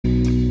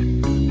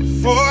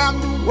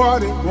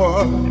what it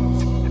was.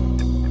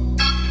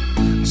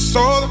 I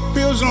saw the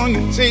bills on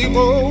your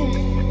table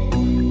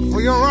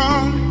for your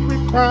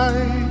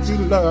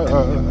unrequited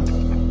love.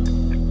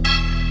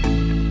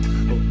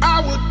 I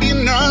would be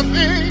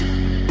nothing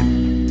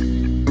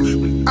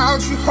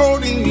without you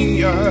holding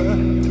me up.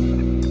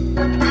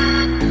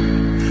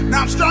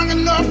 Now I'm strong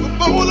enough for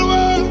both of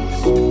us,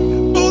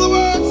 both of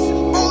us,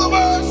 both of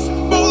us,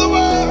 both of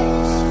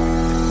us.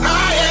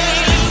 I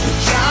am a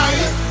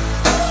giant.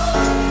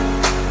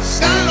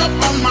 Stand up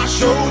on my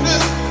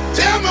shoulders.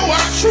 Tell me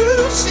what you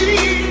see.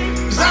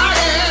 'Cause I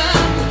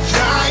am a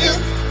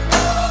giant.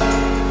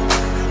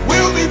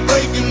 We'll be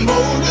breaking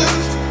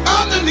boulders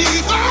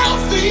underneath our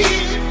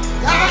feet.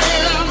 I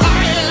am a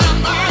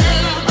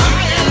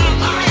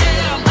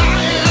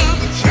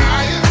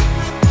giant.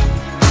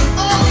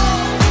 Oh,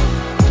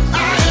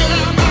 I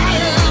am a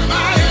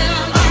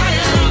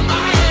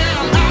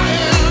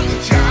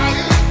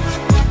giant.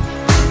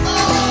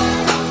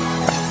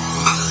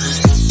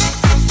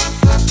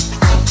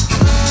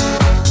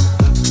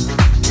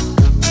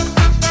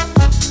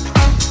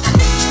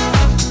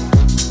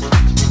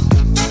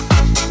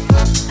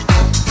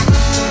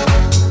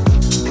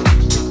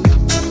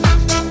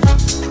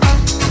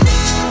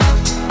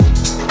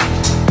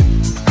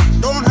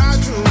 Don't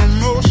hide your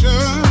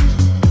emotion.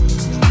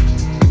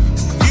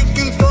 You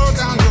can throw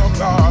down your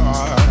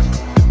guard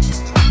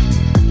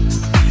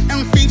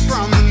and feed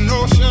from the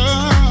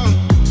notion.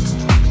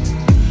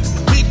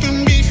 We can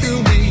be who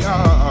we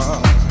are.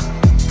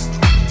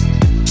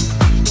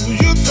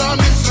 You taught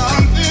me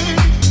something,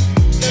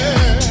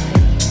 yeah.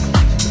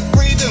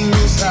 Freedom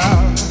is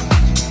ours.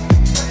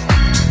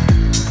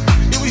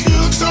 It was you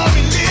who taught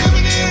me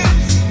living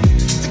is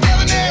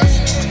togetherness,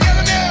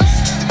 togetherness,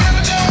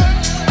 togetherness.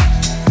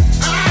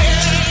 I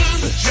am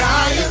a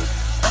giant.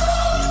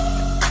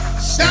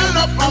 Stand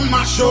up on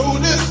my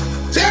shoulders.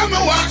 Tell me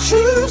what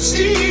you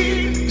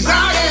see. 'Cause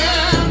I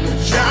am a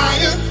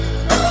giant.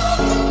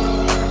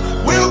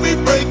 We'll be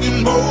breaking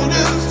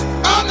boulders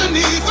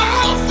underneath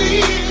our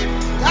feet.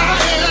 I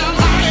am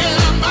a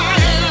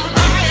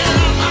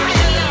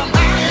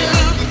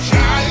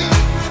giant.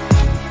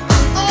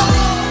 Oh,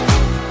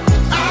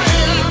 I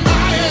am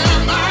a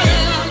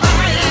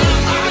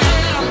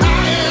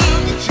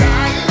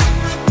giant.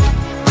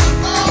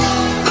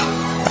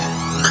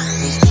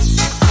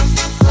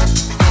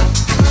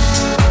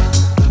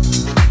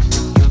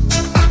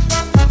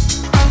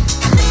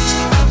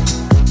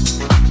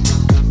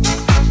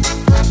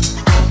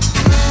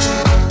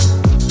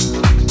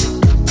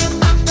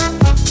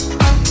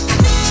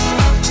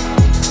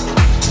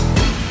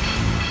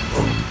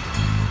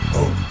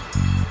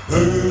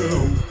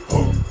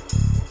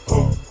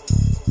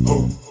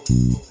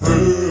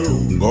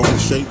 I'm gonna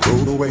shake,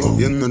 roll away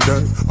in the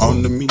dirt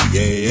under me,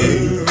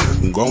 yeah.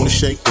 I'm gonna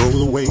shake,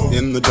 roll away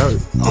in the dirt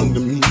under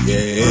me,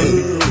 yeah.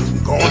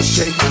 I'm gonna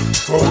shake,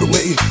 throw it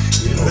away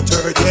in the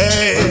dirt,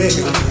 yeah.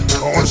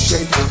 I'm gonna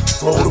shake,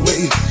 throw it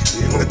away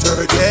in the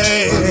dirt,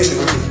 yeah.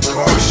 I'm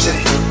gonna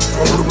shake,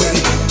 throw it away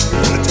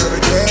in the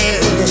dirt, yeah.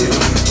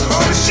 I'm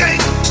gonna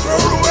shake, throw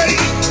it away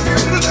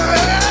in the dirt.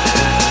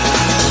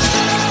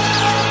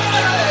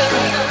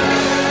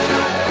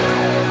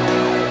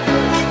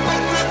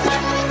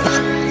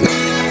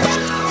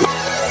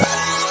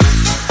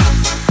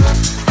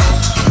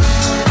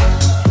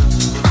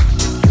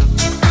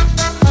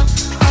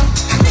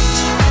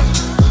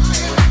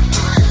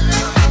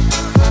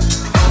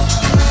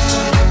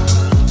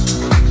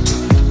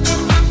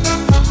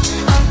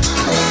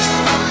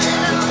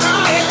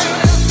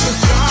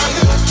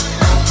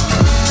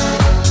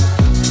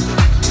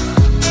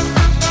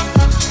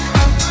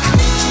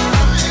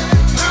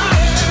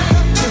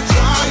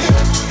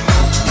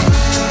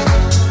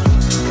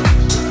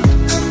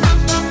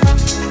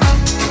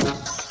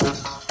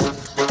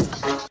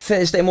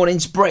 Thursday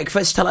morning's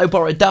breakfast. Hello,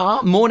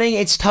 Borodar. Morning,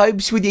 it's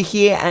Tobes with you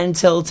here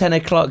until 10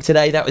 o'clock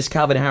today. That was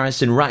Calvin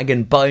Harrison, Rag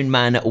and Bone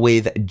Man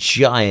with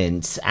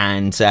Giant.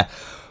 And,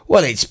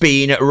 well, it's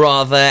been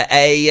rather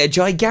a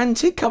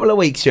gigantic couple of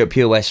weeks here at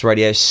Pure West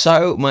Radio.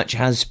 So much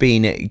has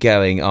been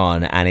going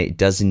on, and it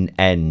doesn't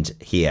end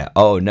here.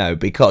 Oh, no,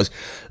 because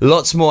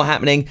lots more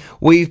happening.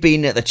 We've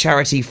been at the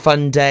Charity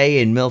Fun Day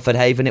in Milford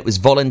Haven. It was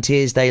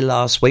Volunteers Day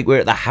last week. We were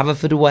at the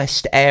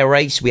Haverfordwest Air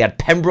Race. We had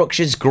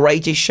Pembrokeshire's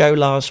greatest show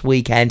last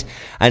weekend.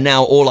 And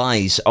now all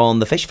eyes on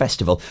the Fish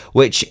Festival,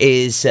 which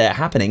is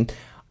happening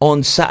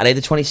on Saturday,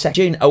 the 22nd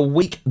June, a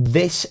week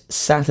this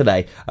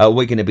Saturday.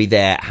 We're going to be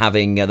there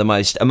having the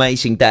most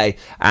amazing day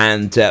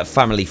and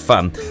family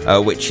fun,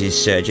 which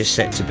is just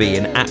set to be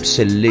an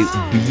absolute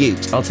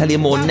beaut. I'll tell you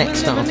more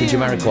next after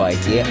Jamiroquai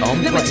here on Let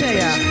me Breakfast. tell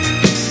ya,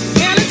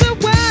 and it's a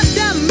word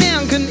that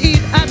man can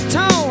eat at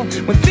all.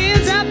 When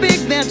things are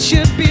big that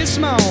should be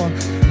small.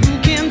 Who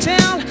can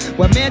tell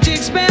what magic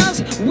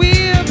spells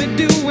we'll be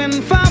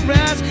doing for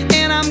us?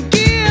 And I'm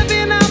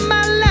giving up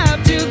my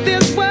love to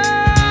this world.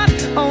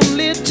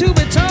 Only to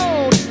be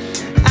told,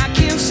 I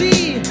can't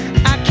see,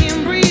 I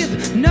can't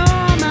breathe, no,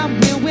 my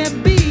will will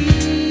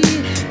be.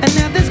 And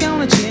nothing's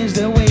gonna change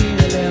the way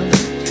we live,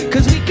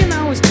 'cause we can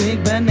always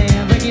take but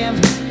never give.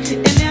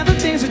 And never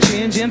things are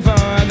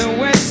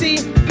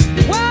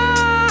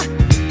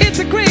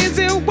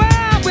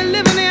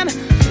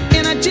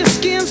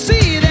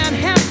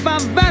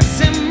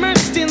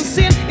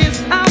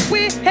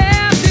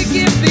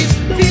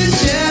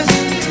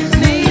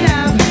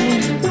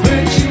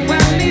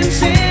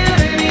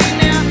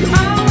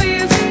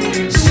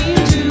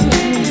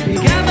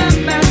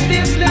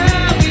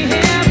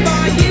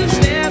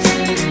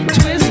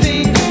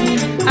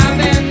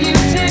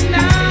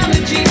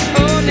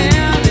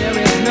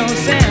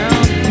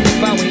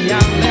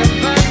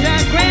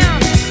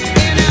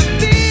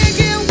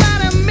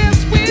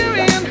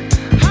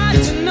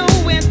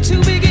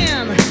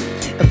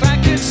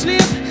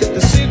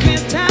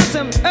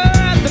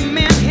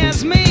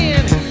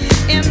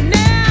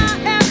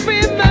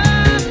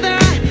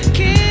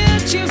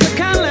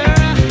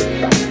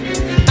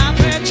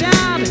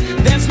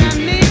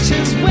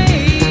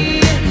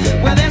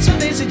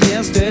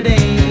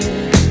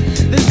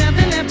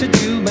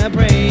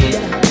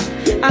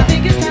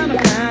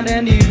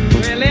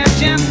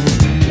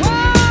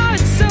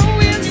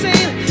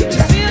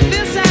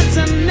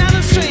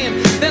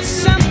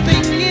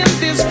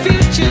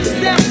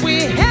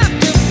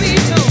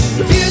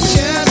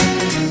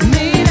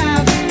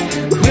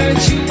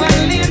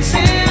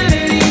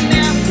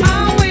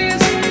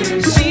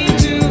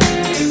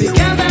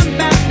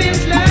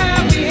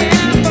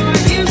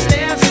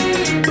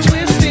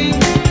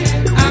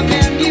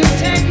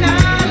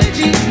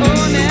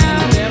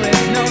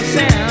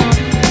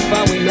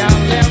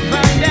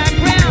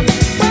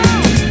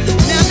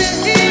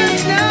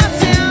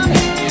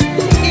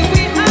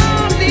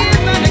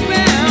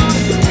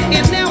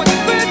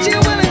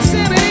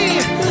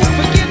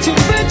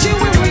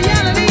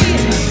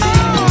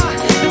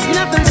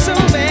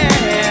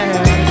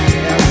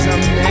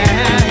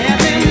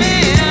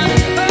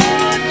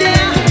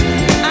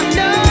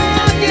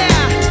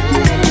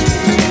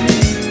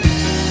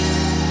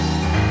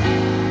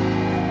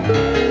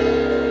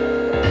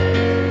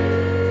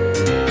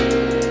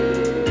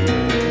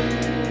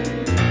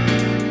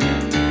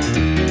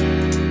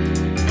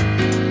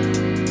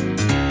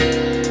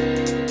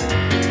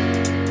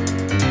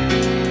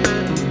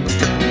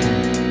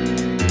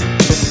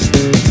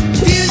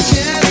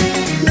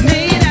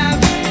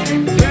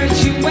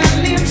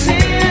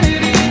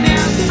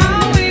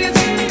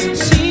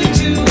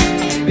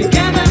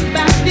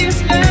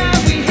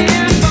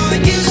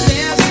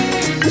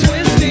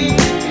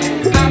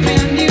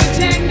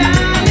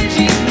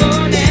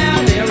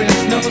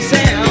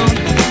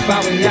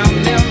far we out,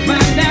 never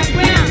find out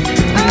where.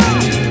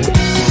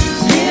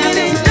 Yeah,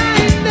 this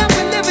life that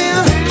we live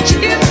in,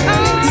 it's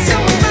all so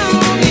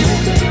wrong.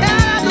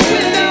 Out the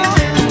window,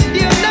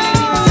 you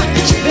know,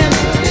 there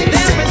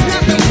is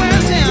nothing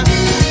worse than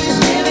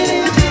living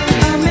in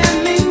a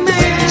man-made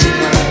man.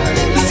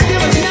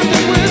 There is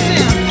nothing worse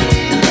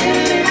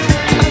than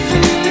a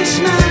foolish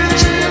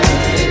mind.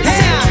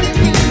 Yeah.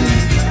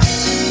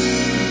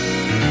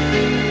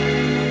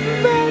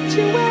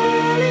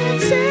 Virtual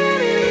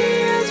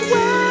insanity is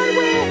what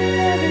we're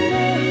living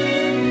in.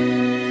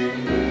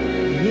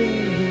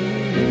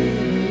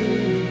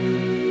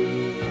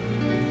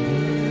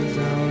 It's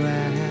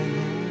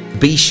alright.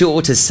 Be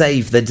sure to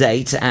save the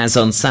date, as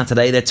on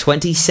Saturday the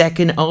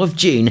 22nd of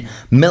June,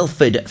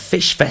 Milford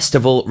Fish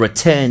Festival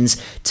returns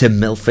to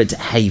Milford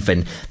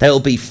Haven. There will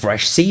be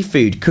fresh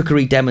seafood,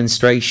 cookery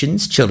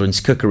demonstrations, children's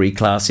cookery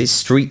classes,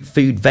 street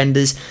food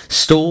vendors,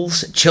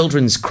 stalls,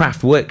 children's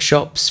craft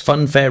workshops,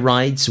 fun fair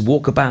rides,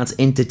 walkabout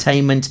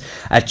entertainment,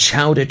 a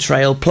chowder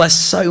trail, plus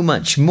so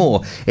much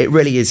more. It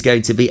really is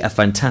going to be a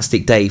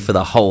fantastic day for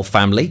the whole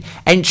family.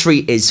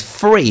 Entry is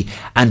free,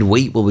 and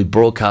we will be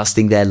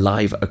broadcasting there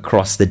live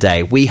across the day.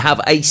 We have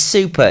a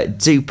super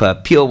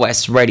duper Pure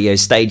West radio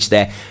stage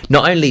there.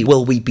 Not only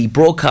will we be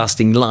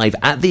broadcasting live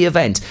at the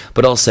event,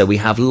 but also we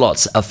have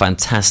lots of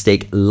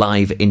fantastic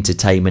live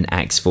entertainment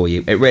acts for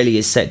you. It really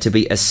is set to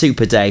be a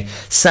super day.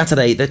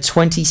 Saturday the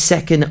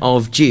 22nd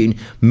of June,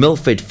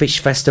 Milford Fish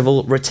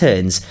Festival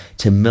returns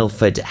to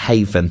Milford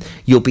Haven.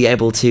 You'll be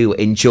able to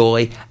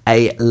enjoy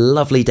a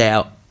lovely day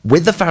out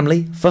with the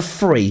family for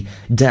free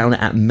down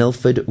at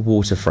Milford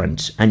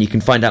Waterfront. And you can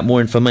find out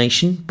more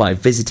information by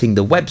visiting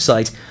the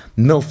website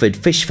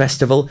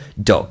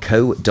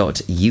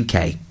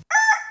milfordfishfestival.co.uk.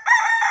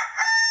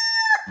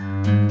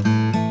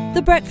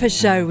 The Breakfast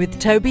Show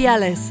with Toby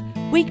Ellis.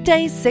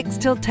 Weekdays 6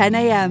 till 10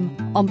 a.m.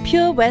 on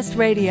Pure West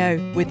Radio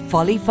with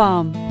Folly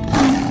Farm.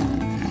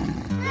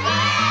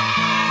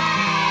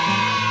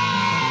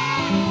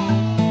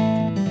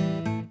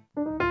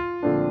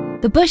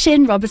 The Bush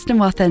Inn, Robertson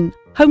Wathen,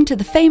 home to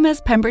the famous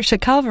Pembrokeshire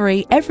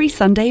Carvery every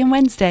Sunday and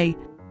Wednesday.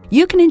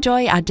 You can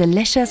enjoy our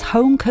delicious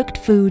home-cooked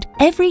food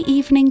every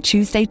evening,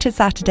 Tuesday to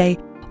Saturday.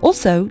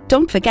 Also,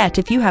 don't forget,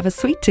 if you have a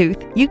sweet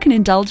tooth, you can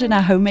indulge in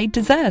our homemade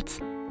desserts.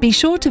 Be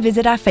sure to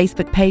visit our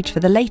Facebook page for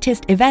the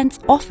latest events,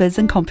 offers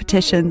and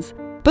competitions.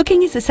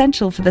 Booking is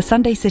essential for the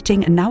Sunday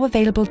sitting and now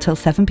available till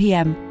 7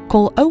 p.m.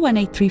 Call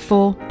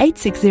 01834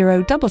 860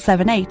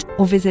 778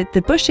 or visit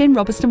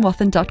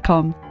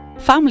thebushinrobertsonwathen.com.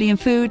 Family and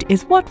food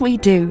is what we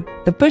do.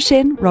 The Bush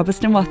Inn,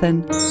 Robertson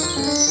Wathen.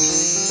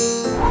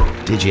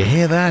 Did you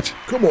hear that?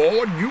 Come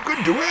on, you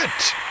can do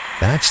it!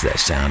 That's the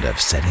sound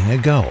of setting a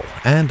goal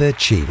and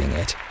achieving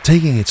it.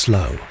 Taking it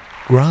slow,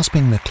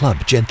 grasping the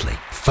club gently,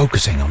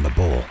 focusing on the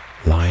ball,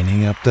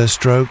 lining up the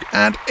stroke,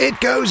 and it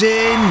goes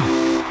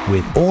in!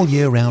 With all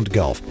year-round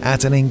golf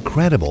at an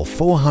incredible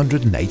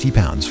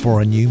 £480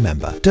 for a new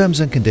member. Terms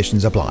and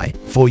conditions apply.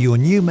 For your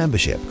new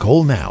membership,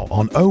 call now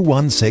on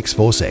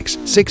 01646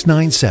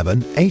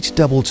 697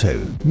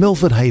 822.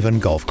 Milford Haven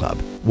Golf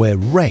Club, where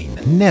rain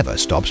never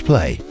stops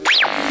play.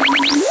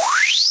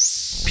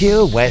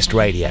 Pure West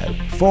Radio.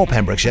 For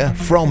Pembrokeshire,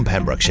 from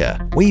Pembrokeshire.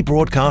 We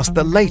broadcast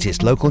the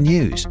latest local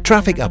news,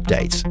 traffic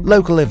updates,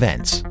 local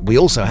events. We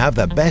also have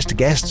the best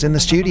guests in the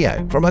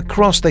studio from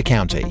across the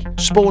county.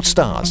 Sports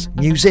stars,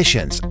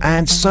 musicians,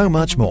 and so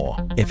much more.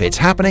 If it's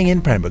happening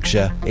in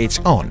Pembrokeshire, it's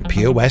on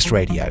Pure West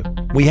Radio.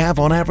 We have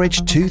on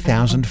average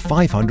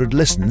 2,500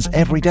 listens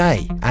every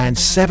day and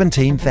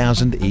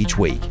 17,000 each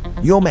week.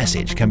 Your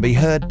message can be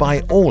heard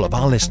by all of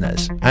our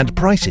listeners, and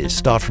prices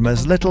start from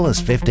as little as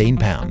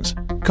 £15.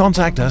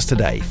 Contact us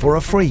today for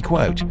a free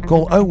quote.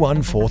 Call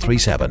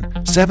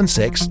 01437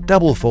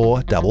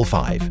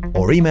 764455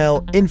 or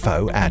email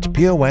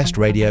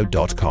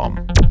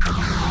info@purewestradio.com.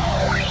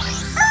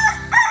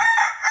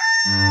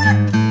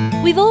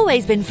 We've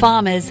always been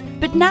farmers,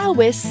 but now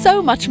we're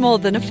so much more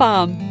than a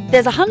farm.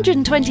 There's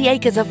 120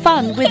 acres of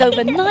fun with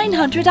over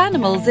 900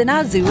 animals in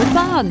our zoo and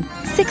barn.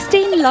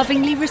 16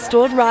 lovingly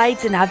restored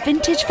rides in our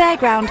vintage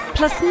fairground,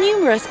 plus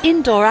numerous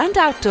indoor and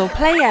outdoor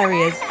play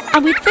areas.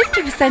 And with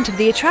 50% of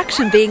the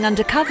attraction being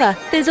undercover,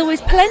 there's always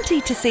plenty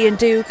to see and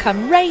do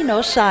come rain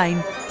or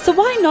shine. So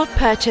why not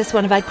purchase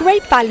one of our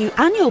great value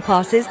annual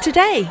passes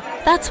today?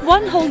 That's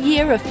one whole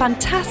year of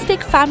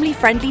fantastic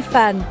family-friendly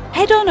fun.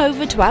 Head on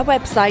over to our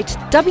website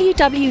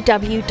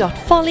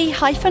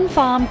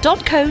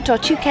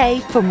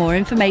www.folly-farm.co.uk for more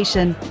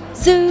information.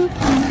 Zoo,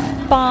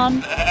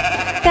 barn,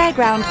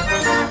 fairground,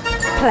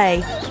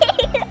 play.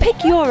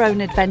 Pick your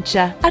own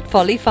adventure at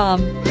Folly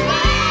Farm.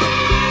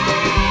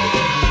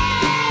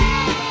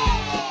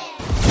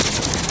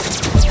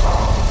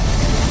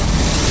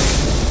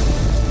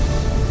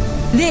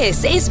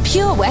 This is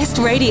Pure West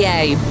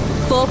Radio.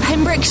 For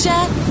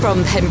Pembrokeshire,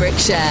 from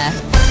Pembrokeshire.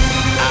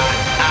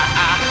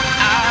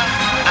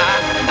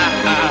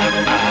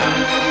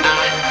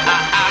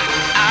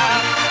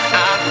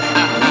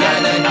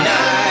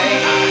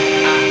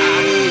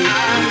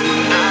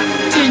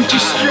 Tinky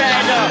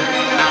Strata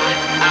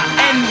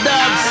and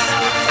Dubs.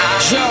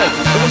 Joe,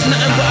 it was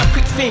nothing but a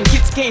quick thing,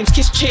 kids games,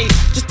 kiss chase,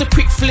 just a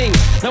quick fling.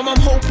 Now I'm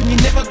hoping you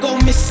never go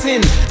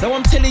missing. Now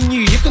I'm telling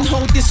you, you can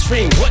hold this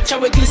ring. Watch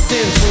how it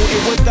glistens. So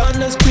it was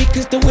done as quick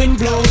as the wind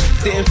blows.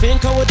 Didn't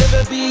think I would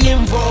ever be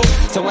involved.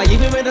 So I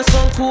even made a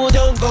song called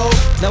Don't Go.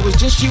 Now it's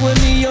just you and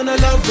me on a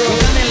love road. We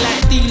done it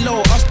like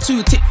D-Lo, us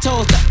two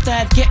tiptoes, that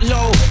dive, get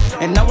low.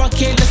 And now I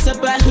care less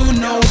about who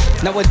knows.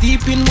 Now we're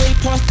deep in way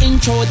past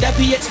intro, that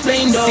be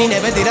explained though. See,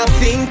 never did I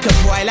think a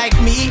boy like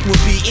me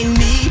would be in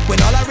need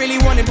when all I really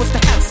wanted was to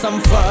have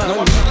some fun. No,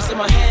 I'm putting this in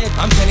my head.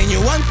 I'm telling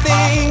you one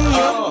thing,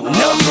 you're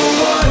number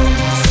one.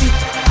 See,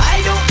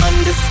 I don't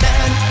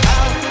understand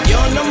how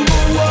you're number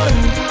one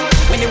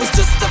when it was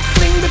just a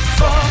fling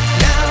before.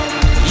 Now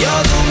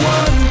you're the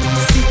one.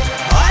 See,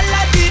 all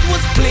I did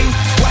was blink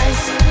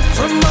twice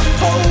from my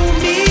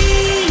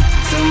homie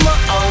to my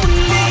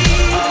only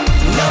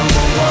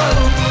number one.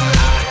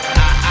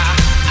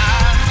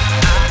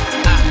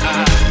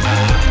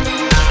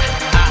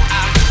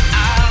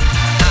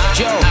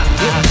 Yo,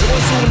 it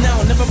was all now,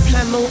 never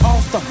plan no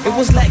after. It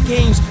was like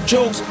games,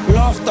 jokes,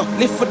 laughter.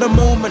 Live for the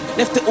moment,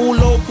 left it all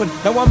open.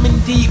 Now I'm in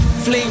deep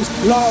flames,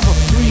 lava,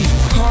 breathe,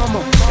 karma.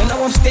 And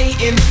now I'm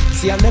staying.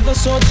 See, I never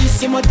saw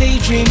this in my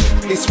daydream.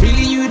 It's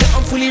really you that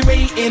I'm fully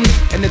rating.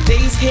 And the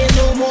days here,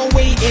 no more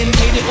waiting.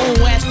 Played it all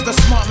wise cause the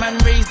smart man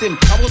raised him.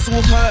 I was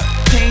all hurt,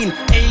 pain,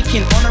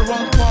 aching. On the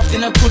wrong path,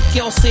 then a good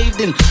girl saved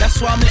him. That's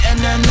why I'm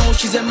letting her know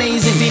she's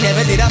amazing. See,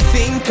 never did I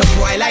think a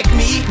boy like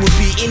me would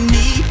be in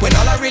need when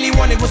all I really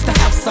wanted was to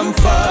have some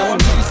fun.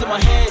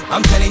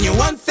 I'm telling you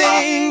one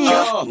thing,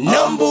 you're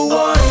number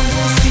one.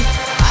 See,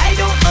 I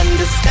don't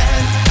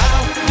understand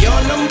how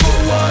you're number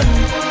one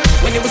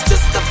when it was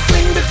just a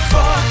fling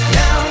before.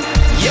 Now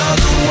you're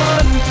the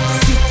one.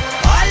 See,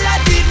 all I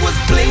did was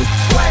blink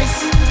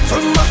twice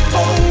from my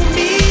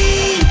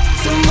homie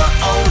to my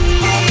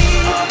only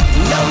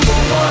number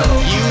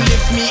one. You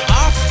lift me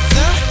off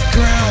the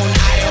ground.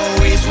 I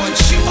always want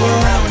you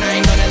around. I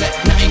ain't gonna let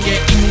nothing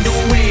get in the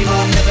way.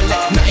 I'll never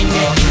let nothing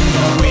get in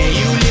the way.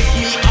 You lift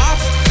me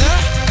off the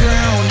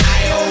ground.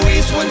 I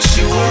always want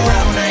you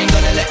around. I ain't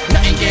gonna let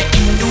nothing get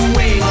in the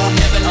way. I'll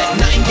never let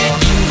nothing get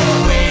in the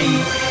way.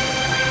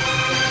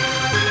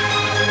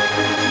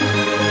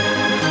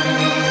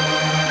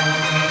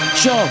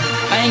 Yo,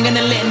 I ain't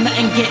gonna let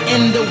nothing get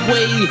in the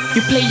way.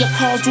 You play your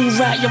cards all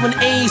right, you're an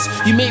ace.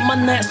 You make my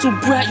nights so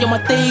bright, you're my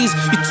days.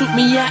 You took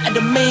me out of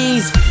the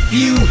maze.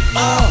 You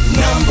are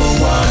number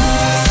one.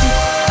 See,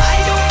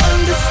 I don't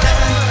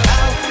understand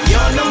how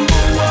you're number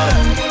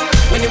one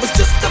when it was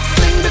just a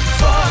fling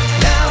before.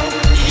 Now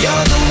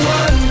you're the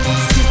one.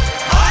 See,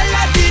 all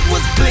I did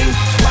was blink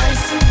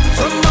twice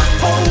from my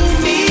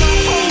homie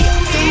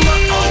to my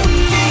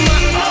only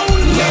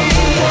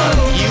number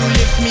one. You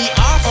lift me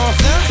off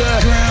the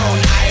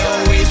ground. I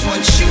always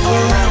want you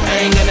around.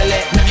 I ain't gonna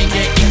let nothing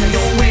get in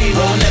the way.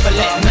 I'll never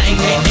let nothing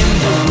get in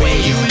the way.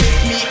 You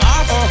lift me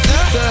off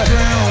the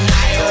ground.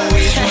 I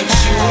always want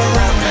you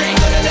around. I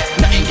ain't gonna let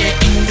nothing get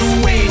in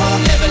the way.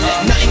 I'll never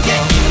let nothing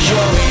get in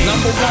the way.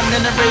 Number one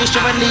in the race,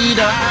 you're a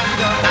leader.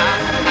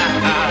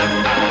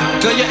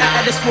 Girl, you're out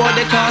of this world,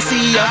 they can't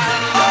see ya.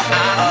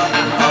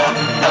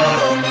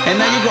 And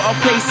now you got a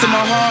place in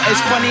my heart.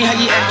 It's funny how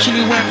you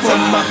actually went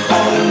from my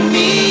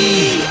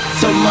homie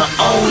to my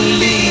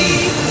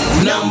only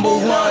number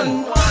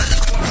one.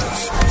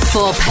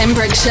 For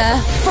Pembrokeshire,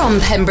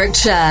 from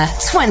Pembrokeshire,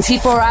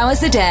 24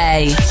 hours a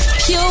day.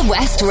 Pure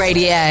West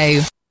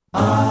Radio.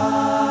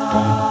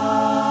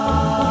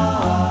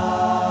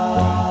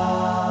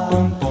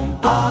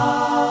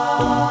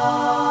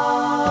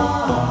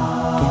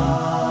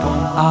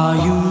 Are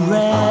you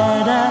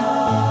ready?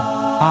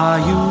 Are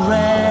you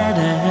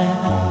ready?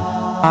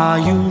 Are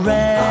you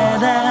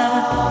ready?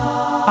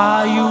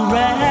 Are you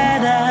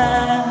ready?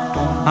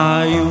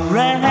 Are you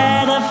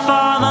ready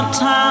for the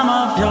time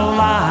of your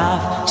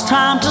life? It's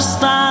time to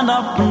stand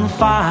up and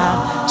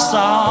fight. It's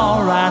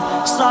alright,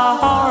 it's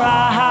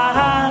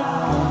alright.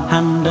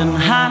 Hand in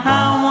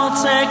hand we'll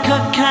take a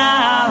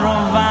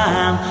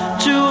caravan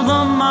to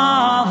the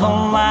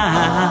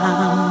motherland.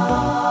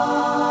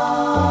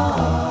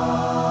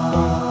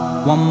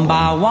 One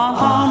by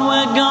one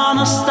we're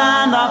gonna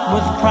stand up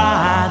with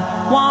pride,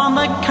 one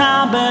that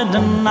can't be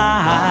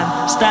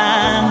denied.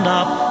 Stand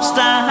up,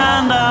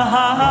 stand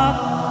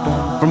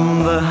up.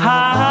 From the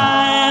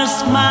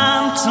highest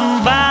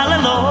mountain valley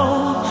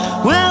low,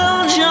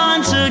 we'll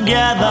join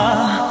together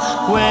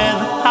with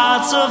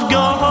hearts of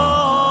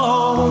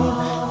gold.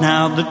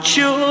 Now the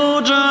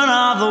children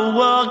of the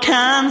world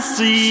can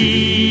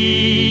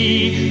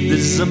see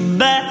this is a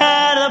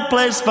better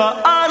place for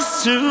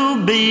us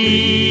to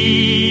be.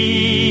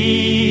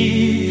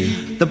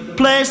 The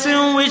place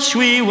in which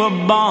we were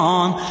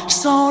born,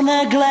 so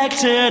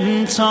neglected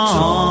and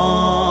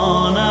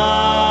torn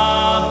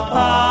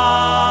apart.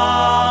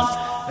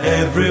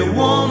 Every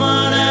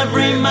woman,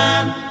 every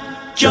man,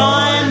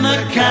 join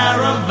the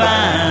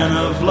caravan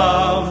of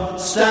love.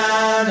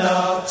 Stand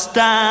up,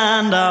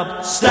 stand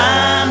up,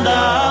 stand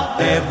up.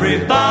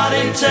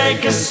 Everybody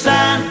take a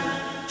stand.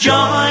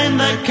 Join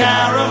the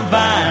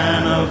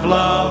caravan of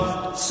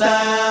love.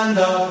 stand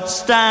up,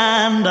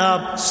 stand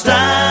up,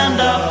 stand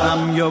up.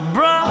 I'm your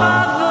brother.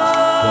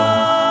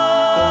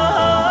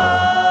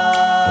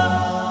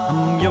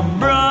 I'm your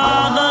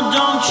brother,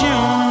 don't you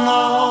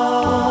know?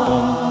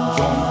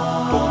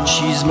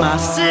 She's my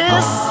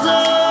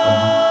sister.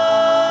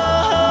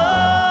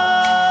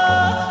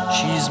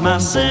 She's my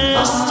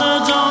sister,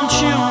 don't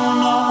you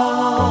know?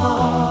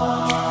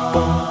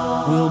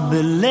 We'll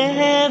be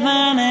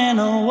living in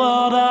a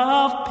world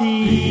of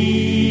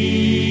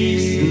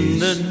peace, in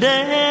the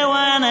day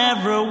when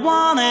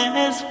everyone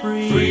is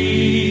free.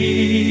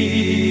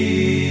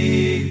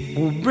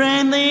 We'll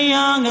bring the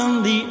young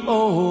and the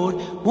old.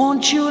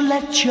 Won't you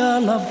let your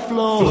love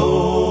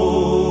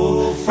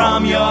flow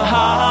from your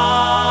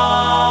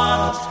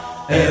heart?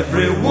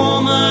 Every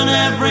woman,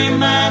 every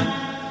man,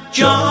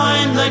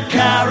 join the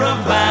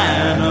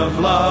caravan of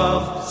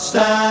love.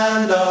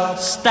 stand up,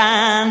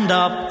 Stand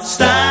up,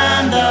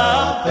 stand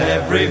up.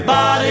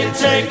 Everybody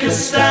take a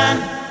stand.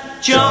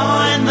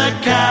 Join the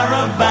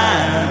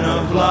caravan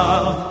of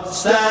love.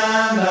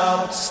 stand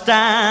up,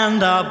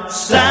 Stand up,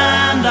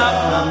 stand up.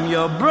 I'm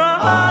your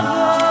brother.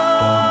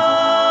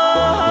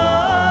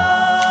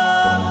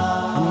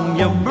 I'm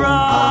your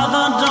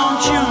brother,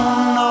 don't you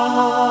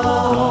know?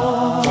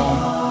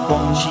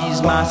 She's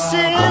my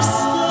sister.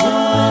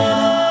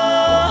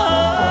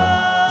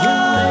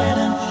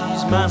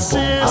 She's my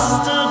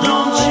sister,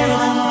 don't you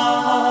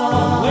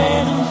know?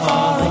 Waiting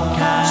for the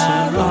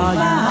caravan. Are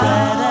you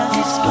ready?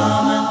 He's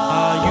coming.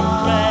 Are you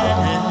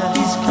ready?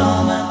 He's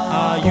coming.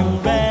 Are you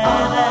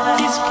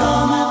ready? He's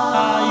coming.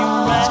 Are you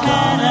ready?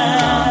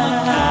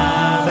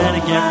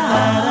 Better get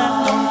ready.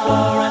 Don't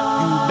worry.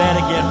 You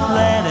better get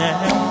ready.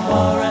 Don't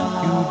worry.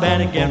 You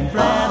better get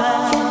ready.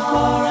 Don't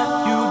worry.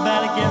 You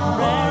better get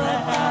ready.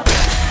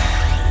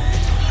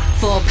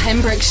 For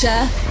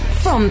Pembrokeshire,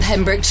 from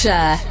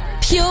Pembrokeshire,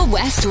 Pure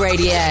West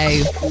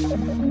Radio.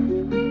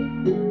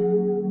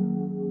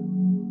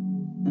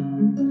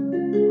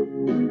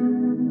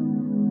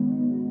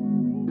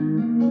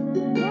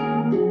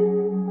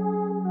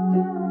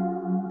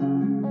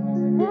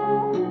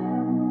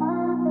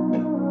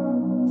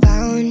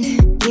 Found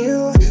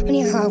you when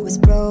your heart was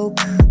broke.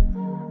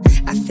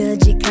 I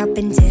filled your cup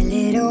until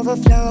it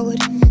overflowed.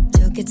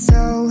 Took it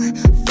so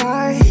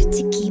far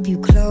to keep you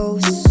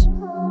close.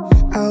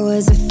 I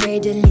was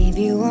afraid to leave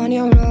you on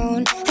your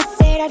own. I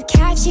said I'd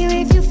catch you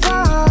if you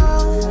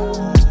fall,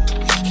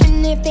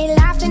 and if they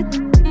laughed and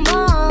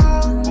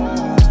more.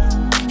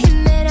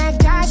 And then I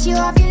got you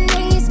off your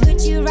knees,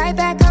 put you right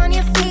back on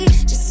your feet,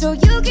 just so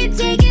you could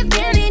take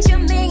advantage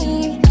of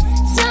me.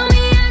 Tell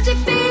me how's it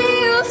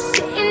feel,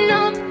 sitting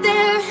up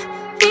there,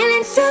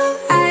 feeling so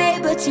high,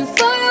 but too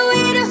far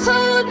away to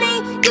hold me.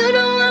 You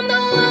know I'm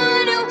the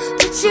one who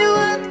put you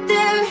up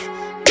there.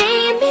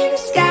 Name in the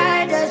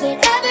sky, does it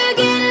ever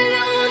get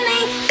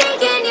lonely?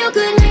 Thinking you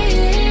could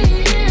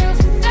live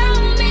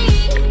without me.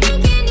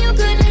 Thinking you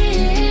could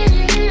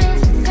live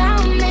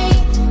without me.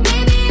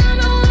 Maybe I'm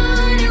the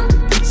one who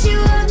put you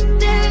up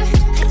there.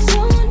 I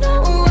don't know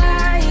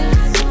why.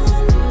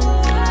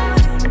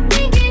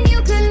 Thinking you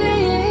could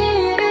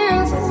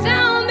live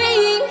without me.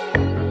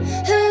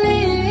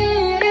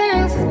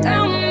 Live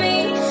without me.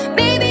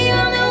 Maybe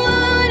I'm the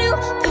one who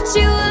put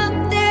you up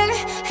there.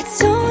 I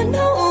don't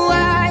know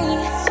why.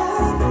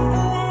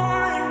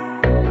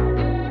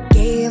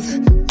 Gave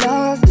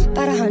love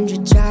about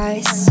 100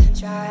 tries,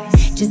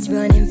 just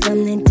running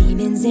from the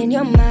demons in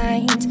your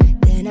mind.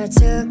 Then I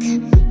took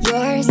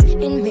yours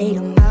and made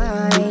them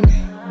mine.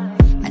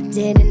 I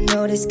didn't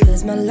notice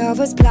cause my love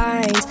was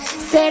blind.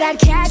 Said I'd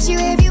catch you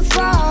if you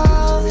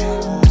fall,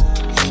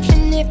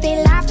 and if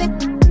they laughed at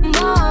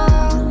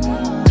more.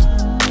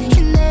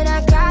 And then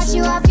I got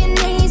you off your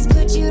knees,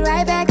 put you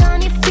right back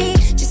on your feet,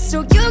 just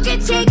so you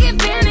could take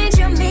advantage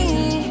of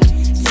me.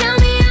 Tell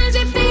me how's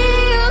it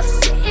feel,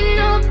 sitting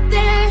up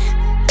there,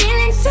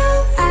 feeling so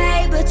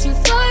high, but too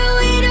far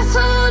away to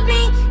hold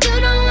me. You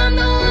know I'm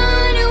the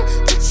one who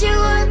put you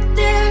up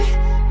there.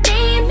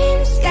 Name in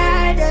the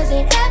sky, does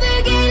it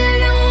ever get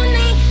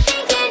lonely?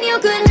 Thinking you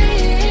could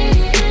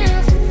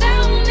live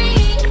without me.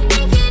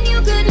 Thinking you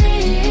could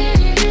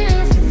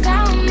live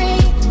without me.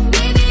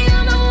 Maybe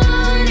I'm the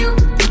one who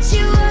put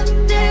you up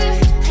there.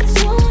 I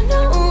don't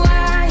know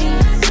why.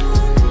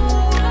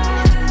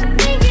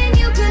 Thinking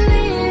you could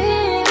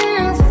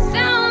live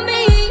without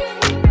me.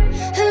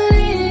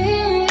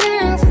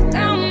 Live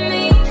without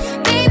me.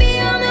 Maybe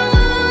I'm the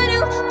one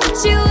who put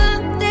you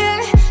up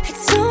there. I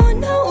don't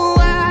know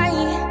why.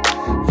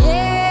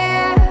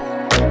 Yeah.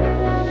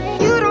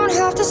 You don't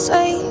have to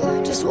say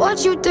just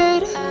what you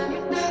did.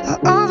 I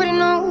already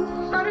know.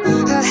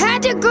 I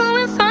had to go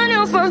and find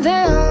out from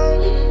them.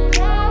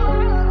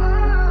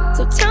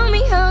 So tell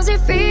me how's it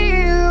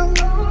feel.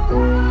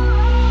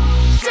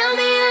 Tell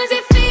me how's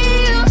it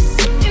feel,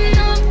 sitting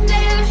up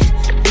there,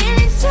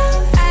 feeling so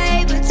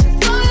high, but too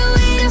far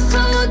away to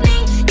hold me.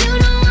 You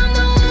know I'm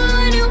the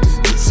one who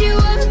put you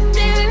up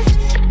there.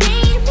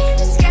 Name in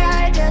the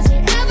sky, does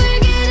it ever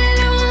get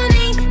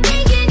lonely?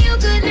 Thinking you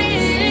could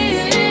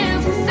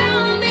live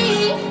without me.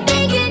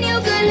 Thinking you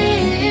could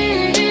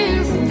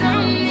live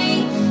without me.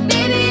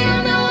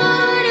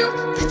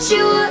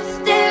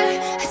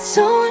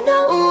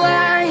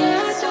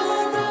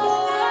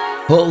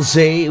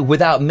 Halsey,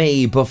 Without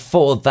Me.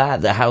 Before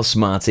that, the House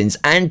Martins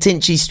and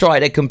Tinchy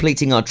Strider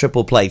completing our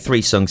triple play.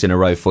 3 songs in a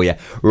row for you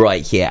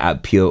right here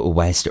at Pure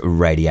West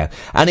Radio.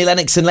 Annie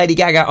Lennox and Lady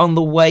Gaga on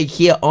the way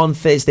here on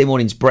Thursday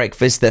morning's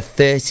breakfast, the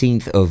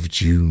 13th of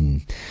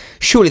June.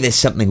 Surely there's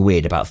something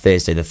weird about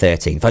Thursday the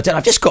 13th.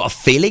 I've just got a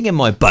feeling in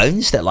my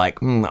bones that, I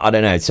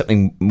don't know,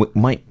 something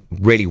might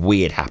really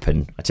weird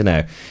happen. I don't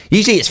know.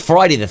 Usually it's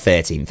Friday the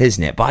 13th,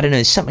 isn't it? But I don't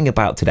know, something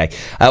about today.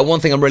 One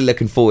thing I'm really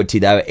looking forward to,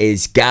 though,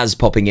 is Gaz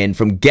popping in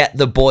from Get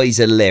the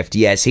Boys a Lift.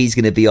 Yes, he's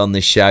going to be on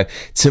the show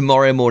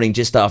tomorrow morning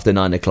just after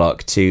 9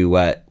 o'clock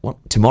to,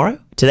 tomorrow?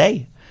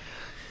 Today?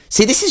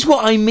 See, this is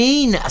what I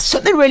mean.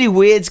 Something really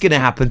weird's going to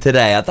happen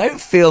today. I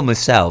don't feel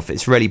myself.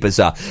 It's really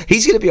bizarre.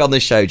 He's going to be on the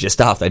show just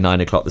after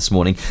 9 o'clock this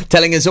morning,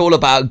 telling us all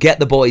about Get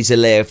the Boys a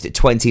Lift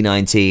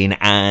 2019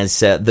 as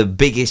the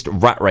biggest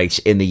rat race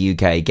in the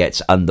UK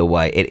gets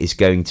underway. It is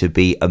going to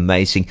be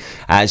amazing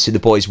as the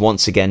boys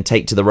once again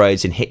take to the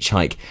roads and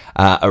hitchhike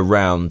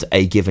around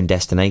a given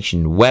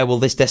destination. Where will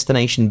this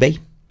destination be?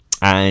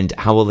 And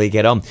how will they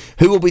get on?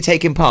 Who will be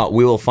taking part?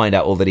 We will find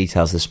out all the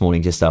details this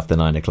morning just after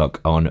 9 o'clock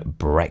on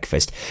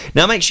breakfast.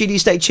 Now make sure you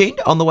stay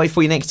tuned. On the way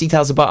for your next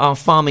details about our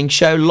farming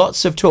show.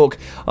 Lots of talk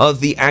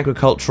of the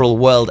agricultural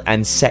world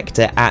and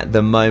sector at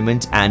the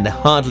moment, and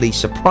hardly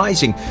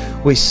surprising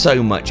with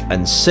so much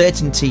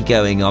uncertainty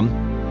going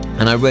on.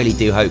 And I really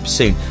do hope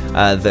soon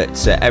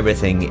that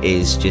everything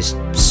is just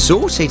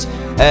sorted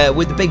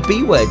with the big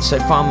B word, so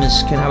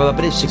farmers can have a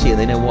bit of security and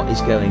they know what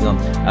is going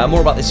on.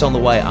 More about this on the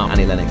way are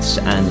Annie Lennox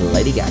and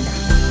Lady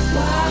Gaga.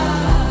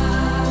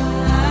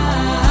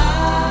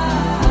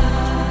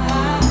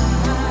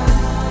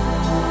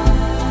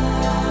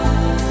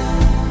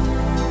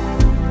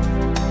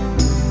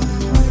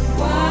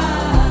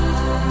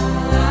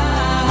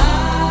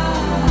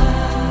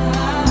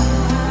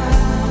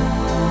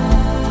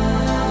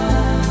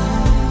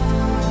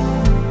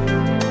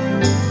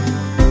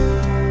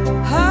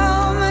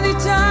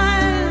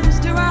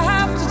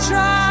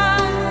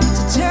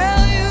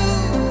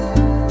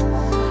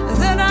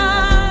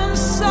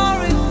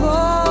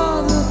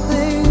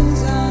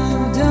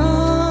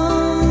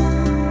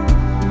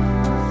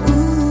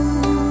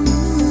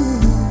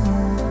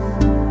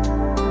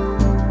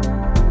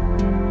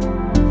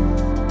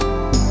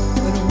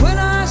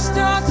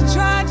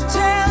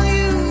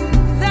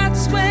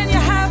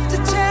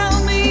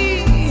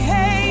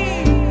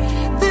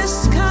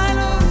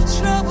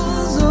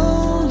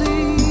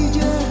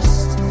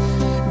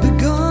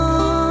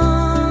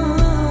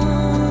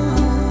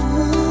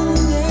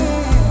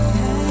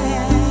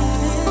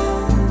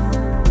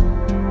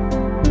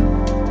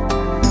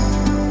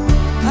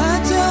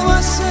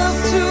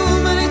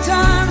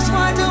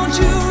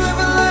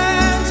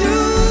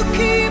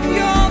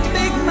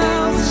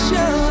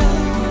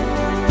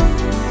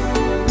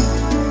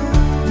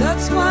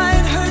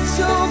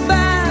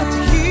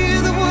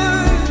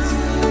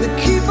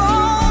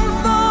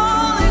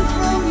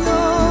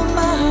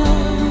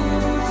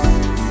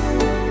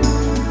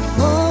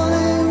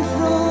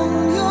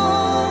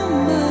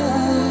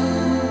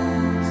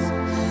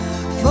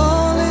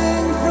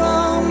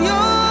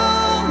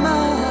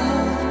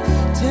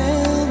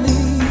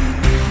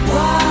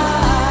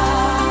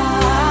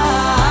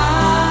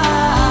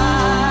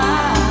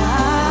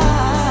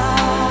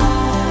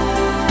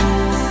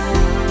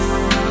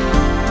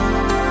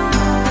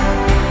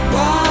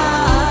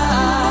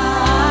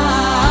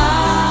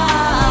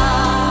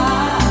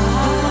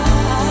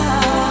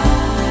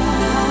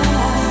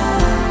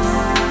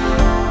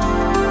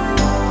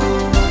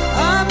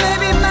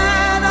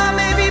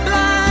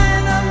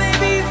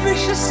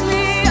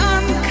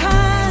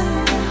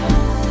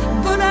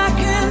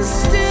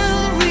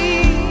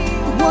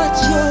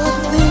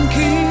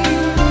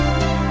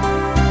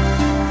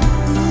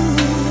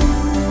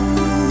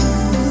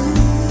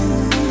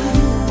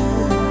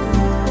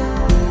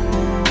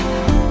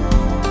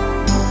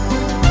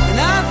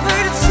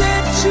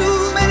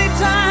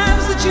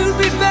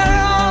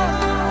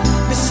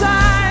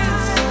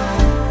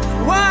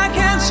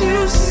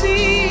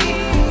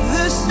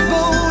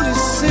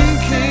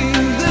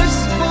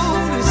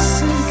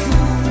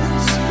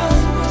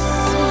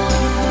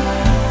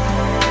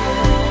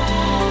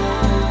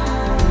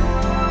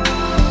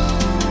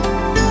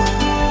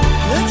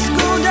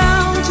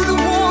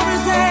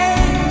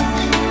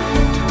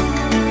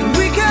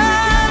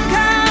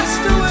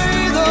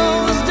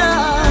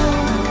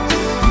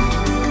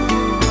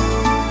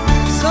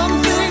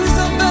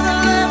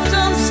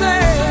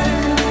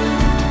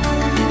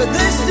 But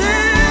they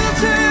still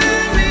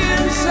turn me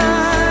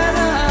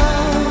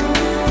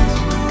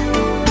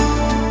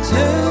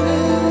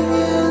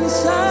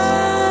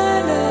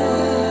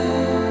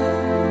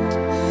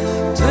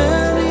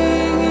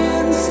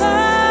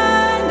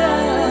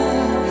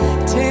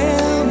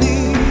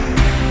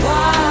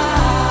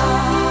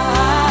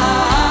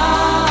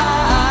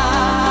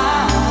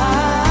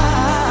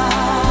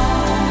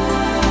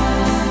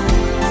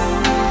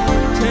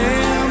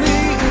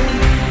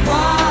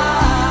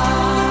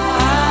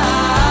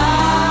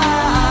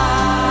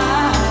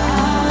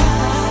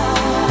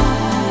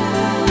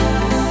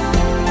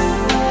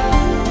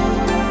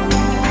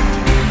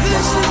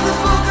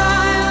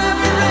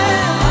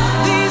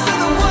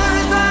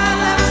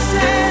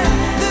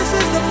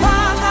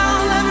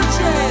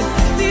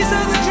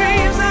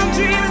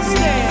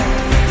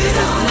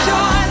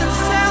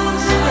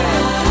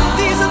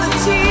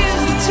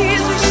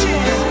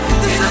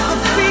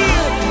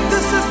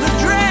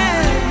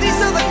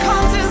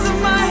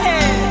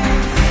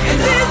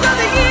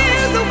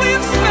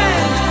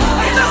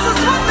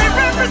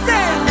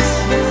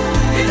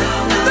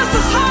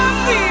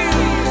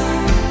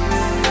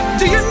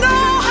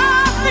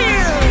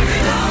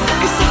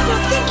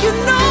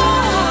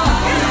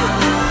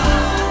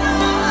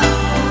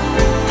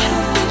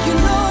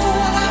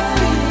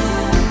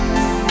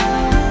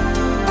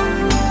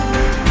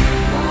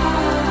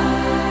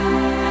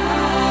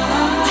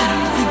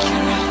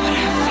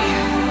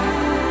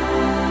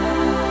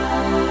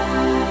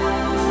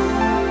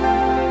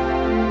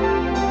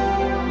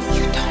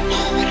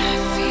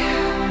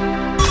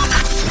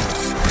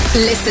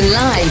Listen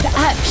live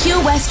at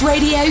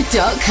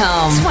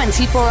purewestradio.com.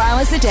 24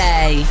 hours a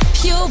day.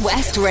 Pure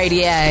West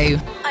Radio.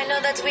 I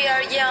know that we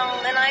are young,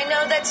 and I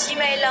know that you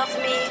may love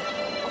me,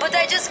 but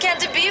I just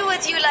can't be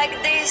with you like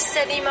this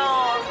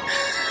anymore.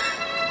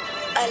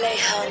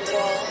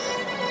 Alejandro.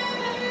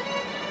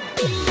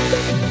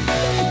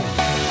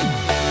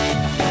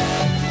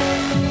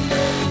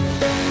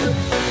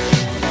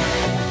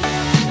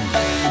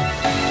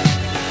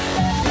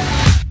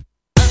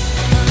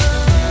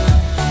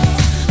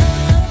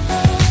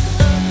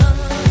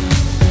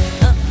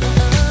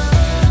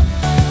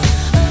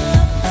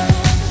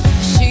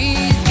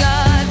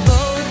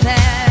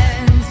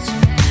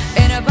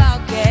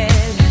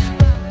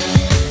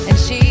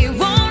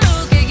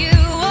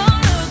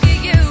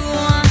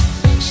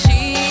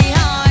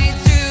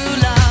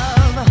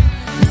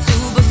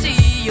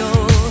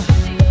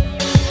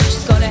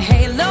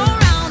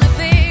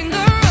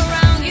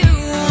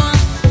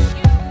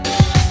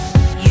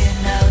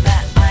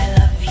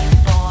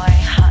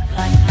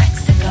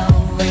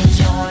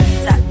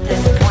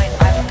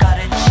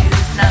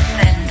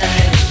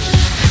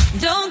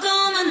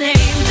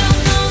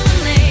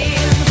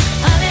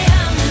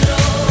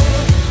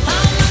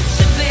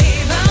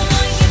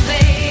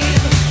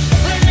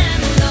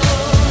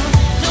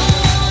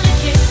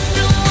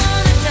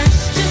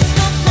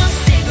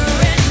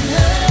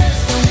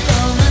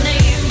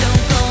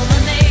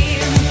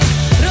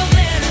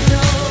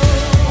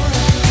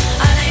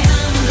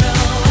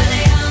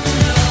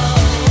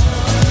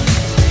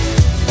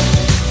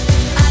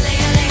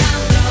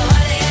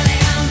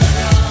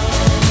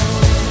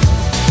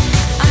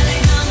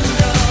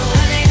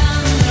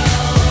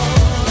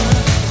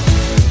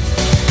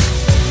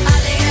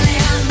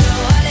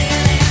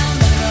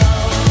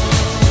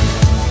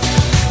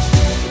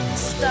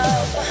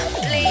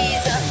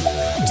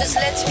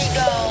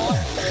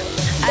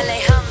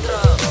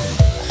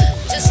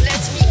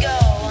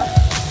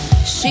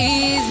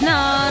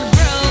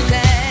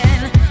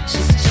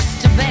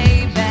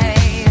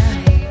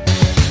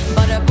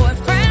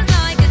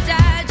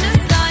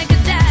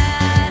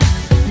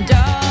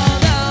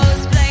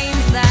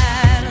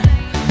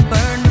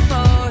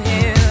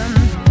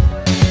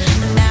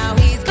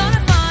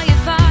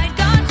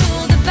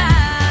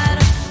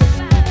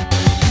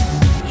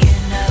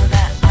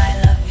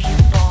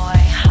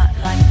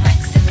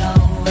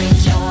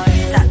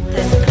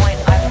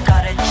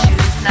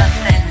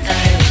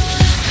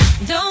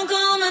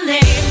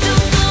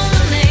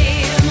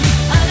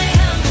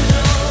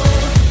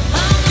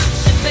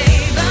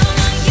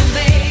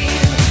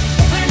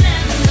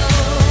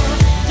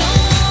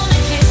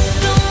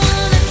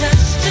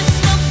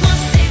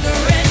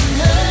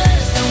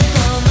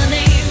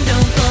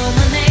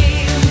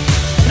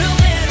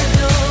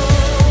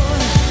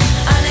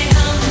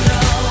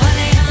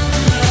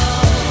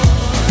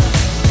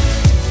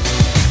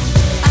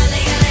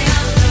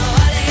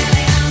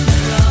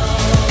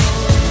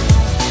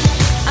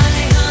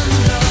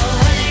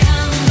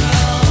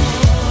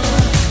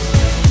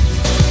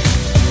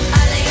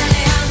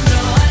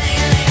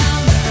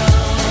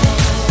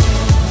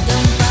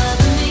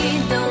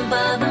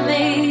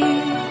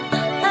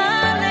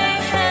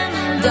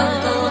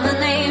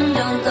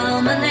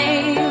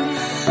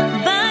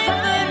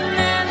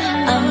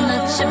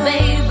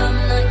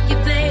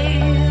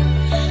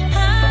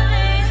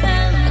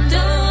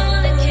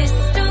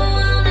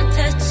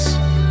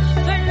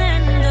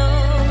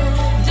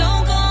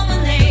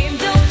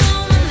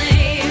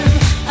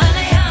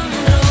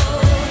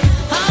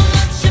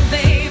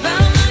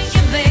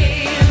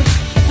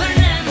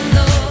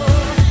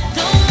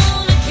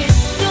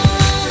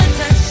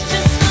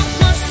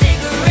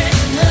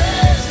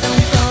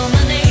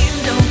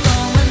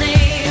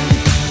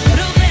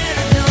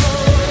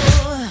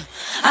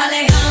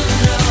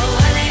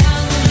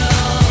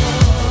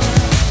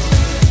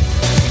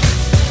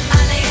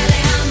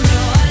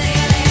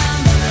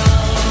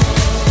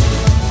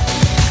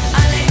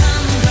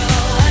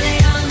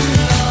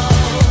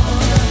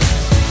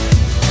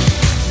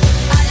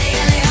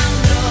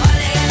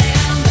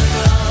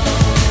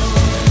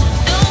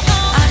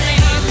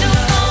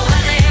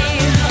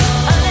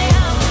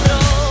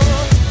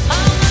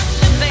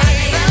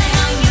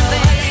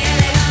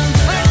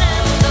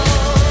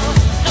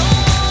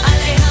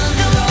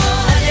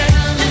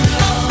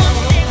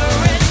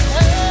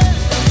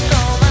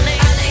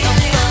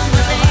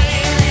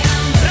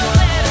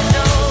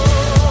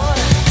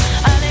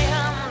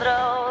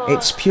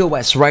 It's Pure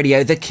West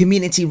Radio, the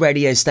community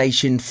radio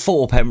station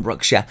for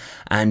Pembrokeshire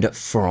and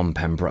from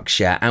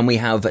Pembrokeshire. And we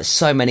have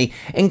so many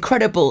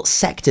incredible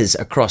sectors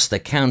across the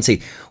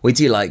county. We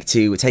do like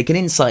to take an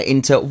insight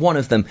into one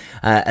of them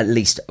at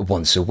least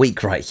once a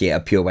week right here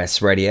at Pure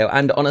West Radio.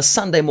 And on a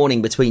Sunday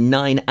morning between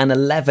 9 and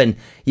 11,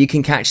 you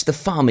can catch The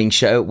Farming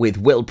Show with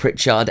Will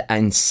Pritchard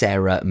and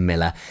Sarah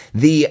Miller.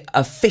 The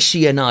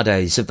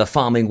aficionados of the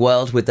farming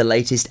world with the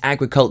latest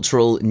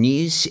agricultural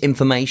news,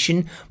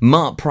 information,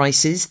 mart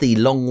prices, the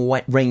long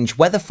long-range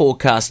weather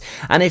forecast.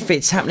 And if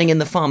it's happening in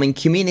the farming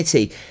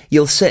community,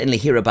 you'll certainly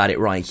hear about it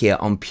right here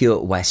on Pure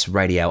West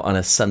Radio on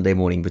a Sunday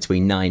morning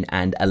between 9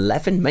 and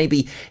 11.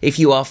 Maybe if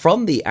you are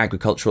from the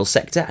agricultural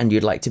sector and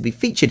you'd like to be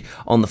featured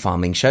on the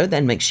farming show,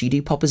 then make sure you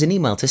do pop us an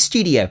email to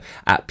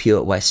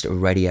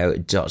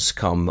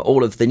studio@purewestradio.com.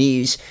 All of the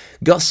news,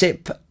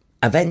 gossip,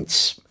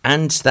 events,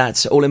 and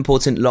that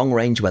all-important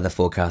long-range weather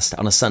forecast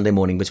on a Sunday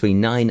morning between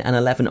 9 and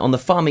 11 on the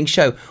Farming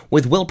Show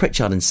with Will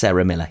Pritchard and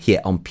Sarah Miller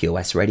here on Pure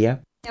West Radio.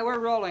 Yeah, we're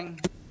rolling.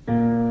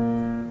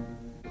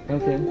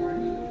 Okay.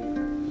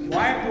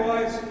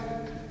 Quiet,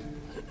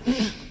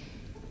 boys.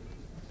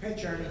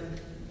 Picture.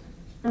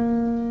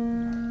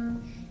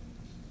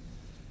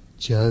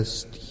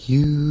 Just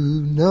you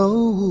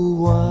know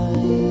why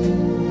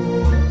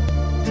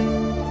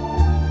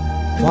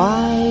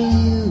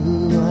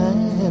you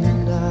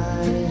and I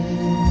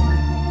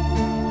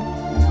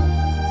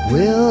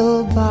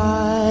will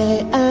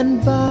by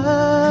and by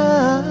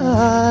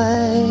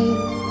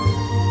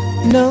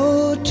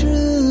know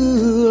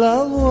true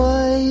love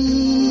ways.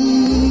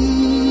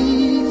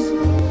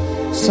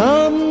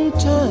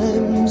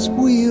 Sometimes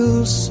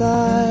we'll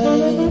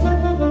sigh,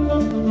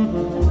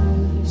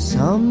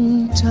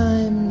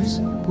 sometimes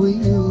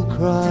we'll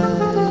cry,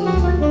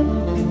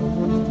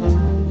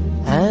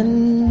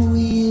 and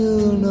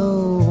we'll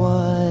know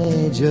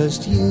why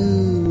just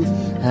you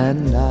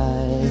and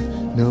I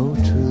know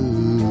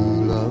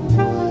true love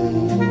ways.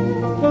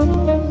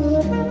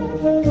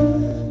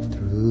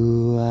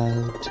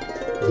 Throughout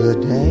the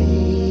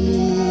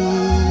days,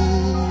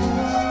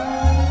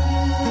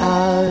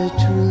 our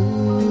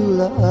true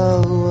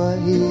love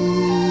ways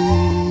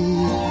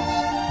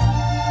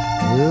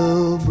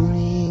will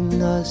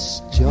bring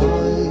us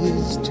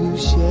joys to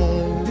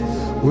share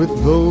with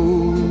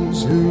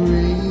those who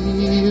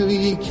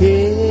really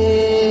care.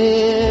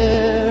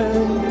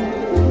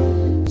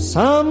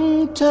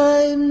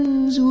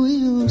 Sometimes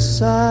we'll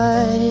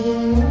sigh,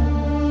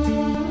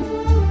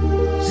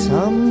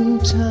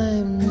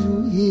 sometimes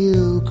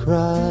we'll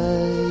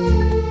cry,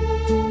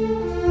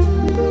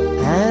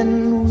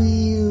 and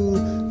we'll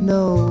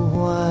know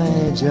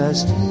why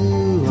just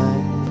you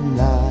and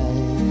I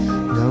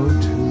know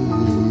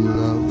true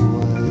love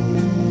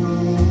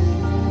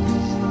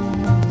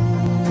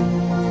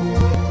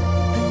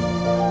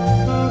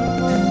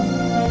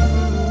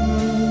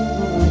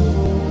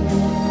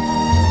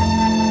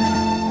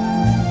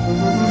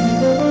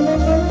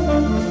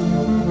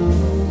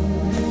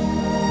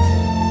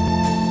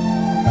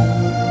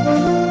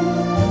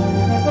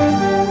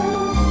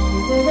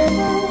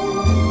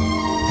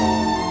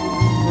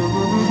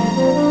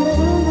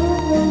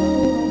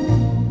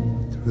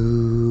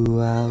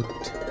throughout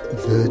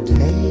the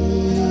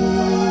days,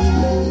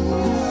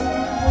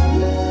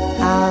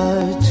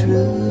 our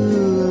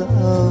true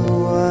love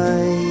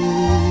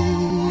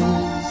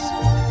ways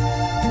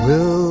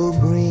will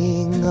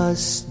bring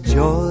us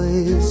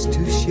joys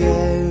to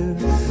share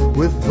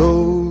with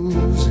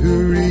those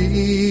who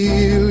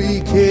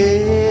really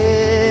care.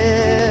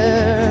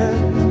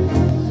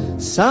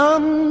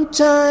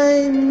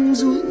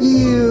 Sometimes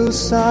we'll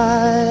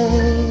sigh,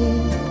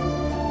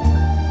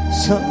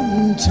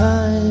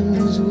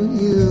 sometimes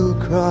we'll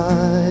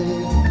cry,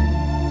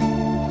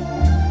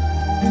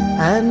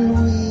 and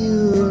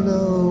we'll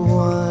know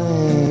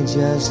why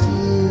just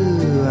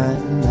you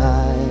and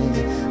I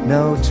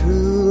know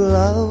true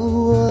love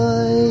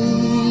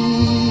ways.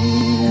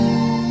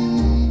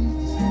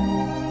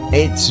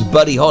 It's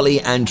Buddy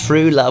Holly and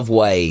True Love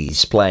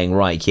Ways playing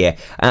right here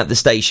at the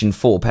station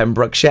for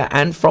Pembrokeshire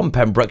and from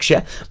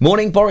Pembrokeshire.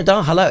 Morning,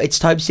 Borodar. Hello, it's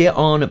Tobes here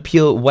on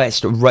Pure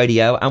West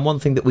Radio. And one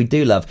thing that we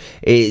do love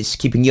is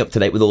keeping you up to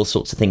date with all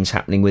sorts of things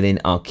happening within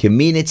our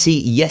community.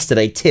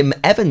 Yesterday, Tim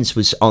Evans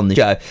was on the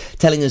show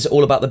telling us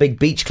all about the big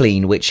beach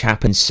clean, which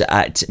happens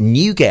at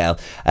Newgale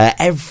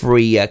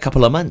every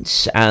couple of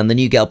months. And the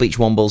Newgale Beach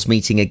Wombles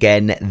meeting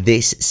again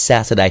this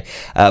Saturday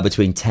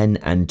between 10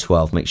 and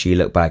 12. Make sure you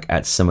look back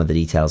at some of the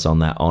details on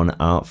that on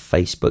our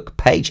Facebook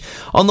page.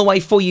 On the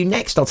way for you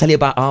next, I'll tell you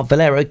about our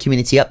Valero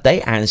community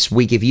update as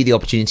we give you the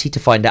opportunity to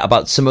find out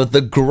about some of the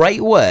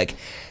great work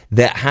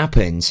that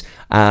happens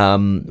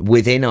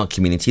within our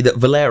community that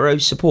Valero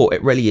support.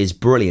 It really is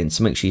brilliant,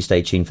 so make sure you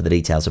stay tuned for the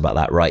details about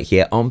that right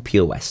here on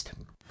Pure West.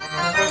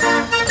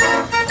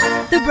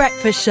 The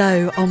Breakfast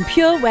Show on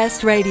Pure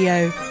West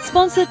Radio,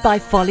 sponsored by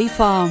Folly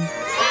Farm.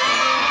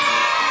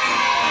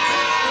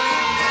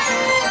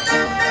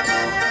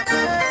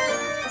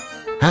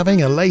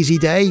 Having a lazy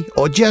day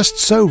or just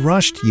so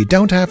rushed you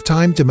don't have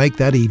time to make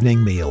that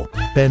evening meal?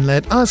 Then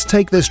let us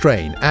take the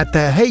strain at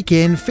the Hake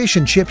Inn Fish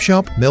and Chip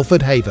Shop,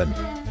 Milford Haven.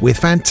 With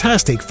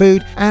fantastic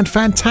food and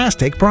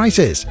fantastic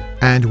prices.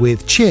 And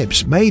with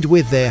chips made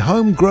with their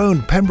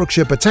homegrown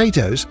Pembrokeshire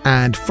potatoes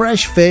and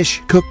fresh fish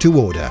cooked to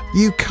order.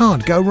 You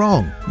can't go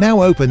wrong.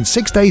 Now open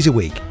 6 days a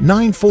week,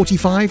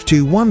 9:45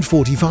 to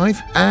 1:45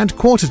 and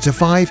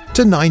 4:45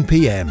 to 9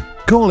 p.m.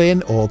 Call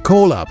in or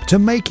call up to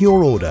make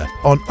your order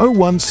on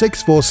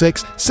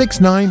 01646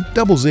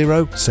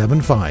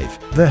 690075.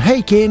 The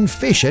Hake Inn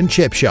Fish and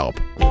Chip Shop.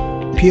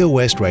 Pure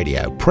West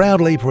Radio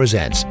proudly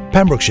presents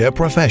Pembrokeshire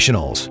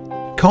Professionals.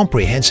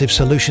 Comprehensive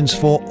solutions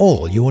for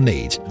all your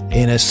needs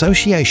in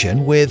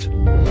association with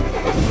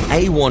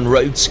A1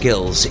 Road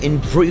Skills,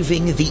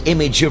 improving the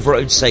image of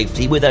road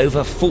safety with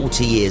over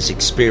 40 years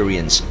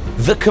experience.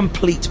 The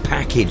complete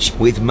package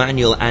with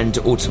manual and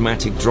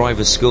automatic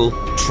driver school,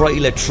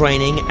 trailer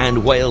training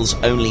and Wales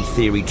only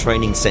theory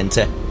training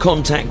centre.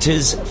 Contact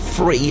us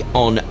free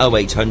on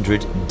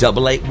 0800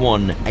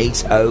 881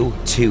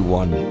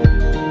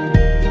 8021.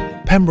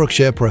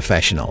 Pembrokeshire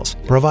Professionals,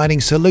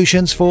 providing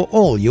solutions for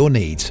all your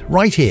needs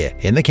right here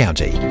in the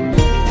county.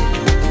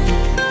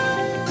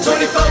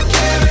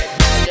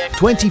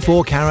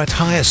 24 Carat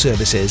hire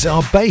services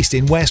are based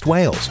in West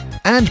Wales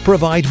and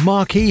provide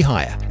marquee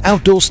hire,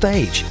 outdoor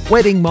stage,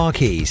 wedding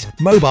marquees,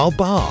 mobile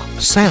bar,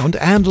 sound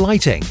and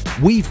lighting.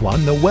 We've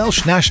won the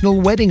Welsh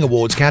National Wedding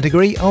Awards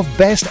category of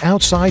Best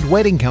Outside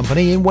Wedding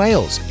Company in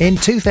Wales in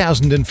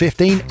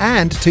 2015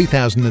 and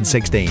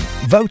 2016,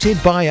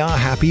 voted by our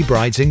happy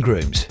brides and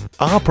grooms.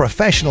 Our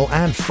professional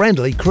and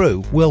friendly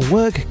crew will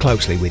work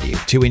closely with you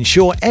to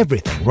ensure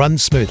everything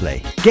runs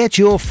smoothly. Get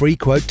your free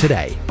quote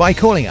today by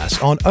calling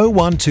us on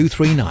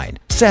 01239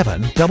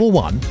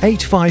 711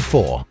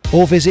 854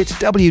 or visit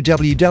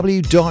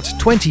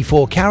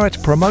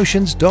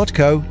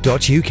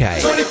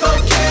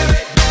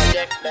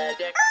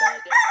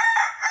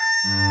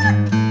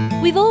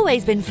www.24caratpromotions.co.uk. We've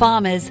always been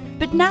farmers,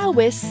 but now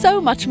we're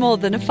so much more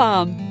than a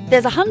farm.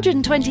 There's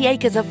 120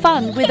 acres of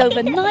fun with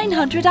over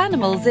 900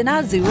 animals in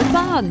our zoo and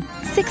barn.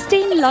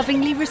 16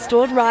 lovingly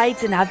restored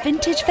rides in our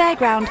vintage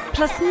fairground,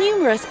 plus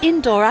numerous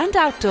indoor and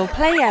outdoor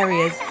play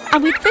areas.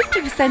 And with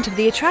 50% of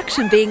the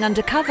attraction being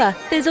undercover,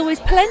 there's always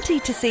plenty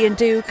to see and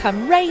do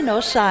come rain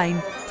or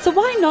shine. So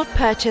why not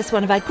purchase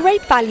one of our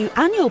great value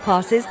annual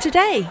passes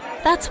today?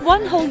 That's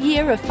one whole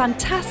year of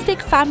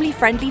fantastic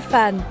family-friendly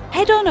fun.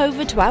 Head on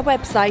over to our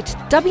website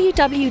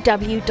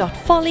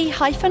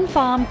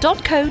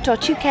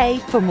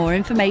www.folly-farm.co.uk for more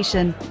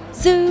information.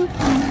 Zoo,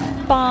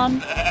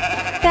 barn,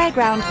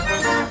 fairground,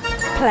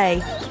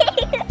 play.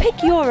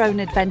 Pick your own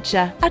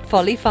adventure at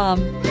Folly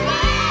Farm.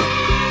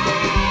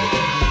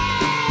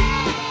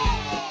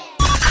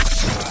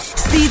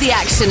 See the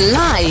action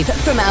live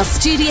from our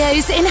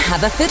studios in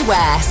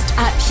Haverfordwest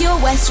at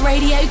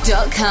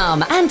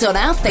purewestradio.com and on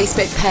our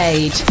Facebook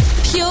page,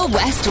 Pure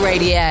West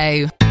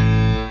Radio.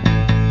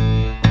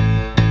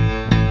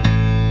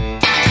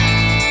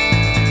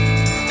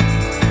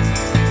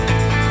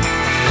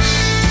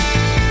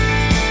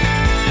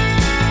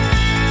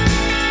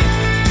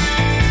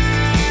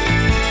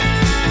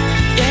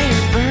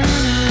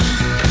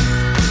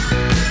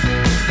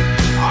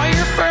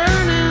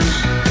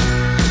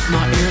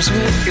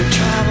 With your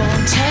travel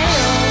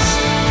tales,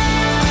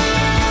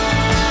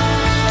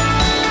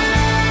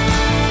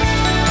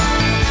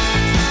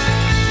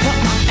 but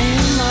my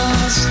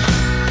in-laws,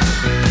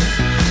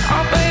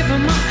 oh baby,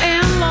 my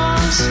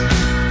in-laws,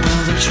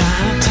 well they're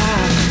trying to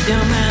tie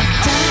your man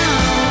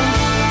down.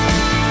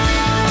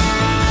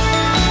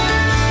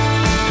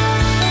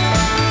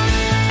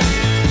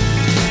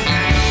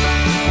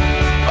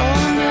 Oh, I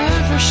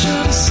never should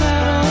have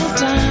settled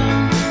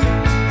down.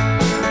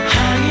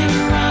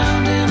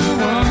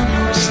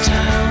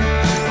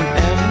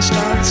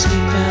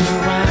 Sleeping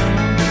around.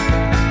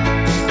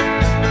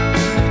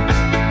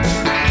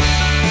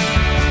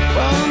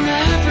 Well, I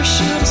never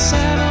should have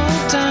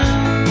settled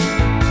down,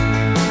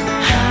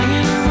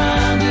 hanging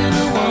around in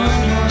a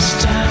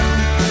one-horse town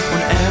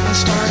when Evan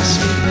started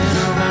sleeping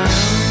around.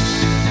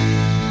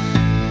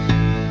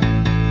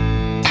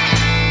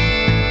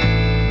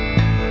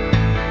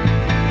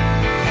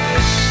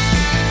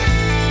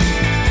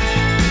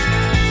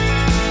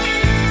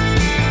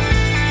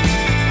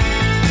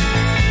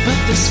 But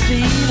this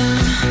feeling,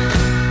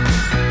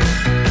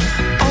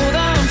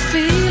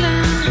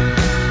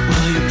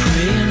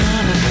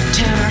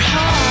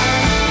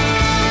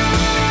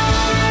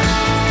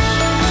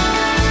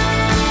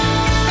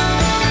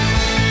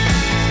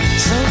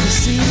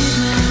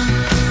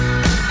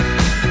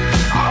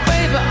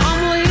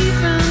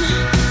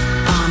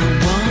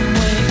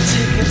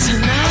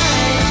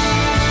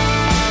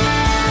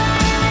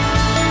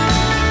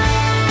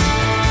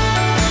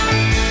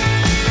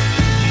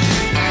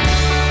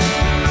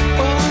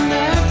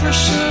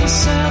 should have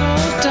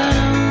settled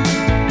down,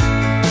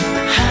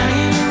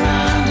 hanging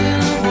around in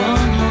a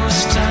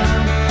one-horse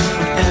town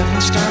when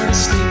Evan started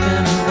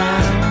sleeping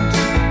around.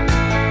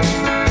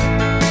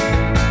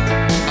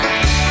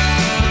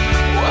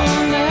 Well, I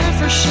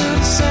never should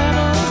have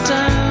settled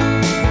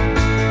down,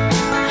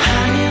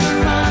 hanging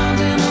around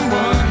in a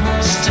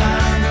one-horse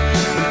town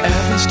when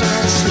Evan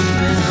started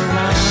sleeping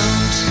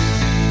around.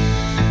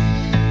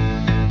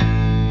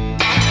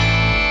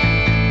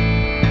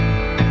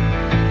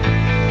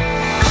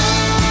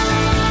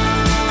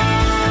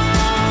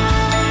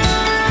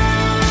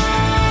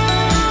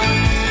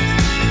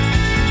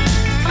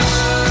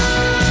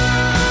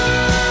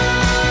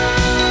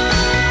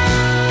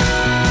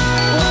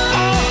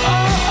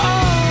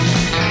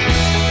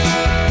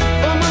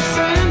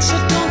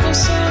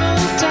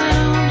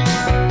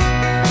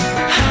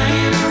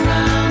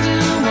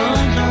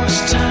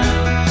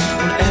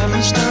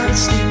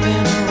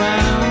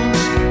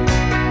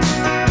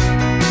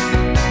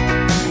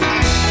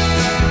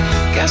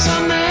 Guess I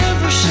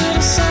never should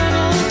have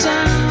settled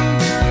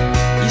down.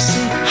 You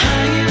see,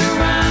 hanging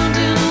around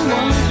in a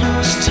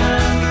one-horse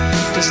town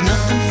does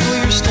nothing for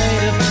your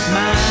state of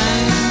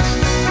mind.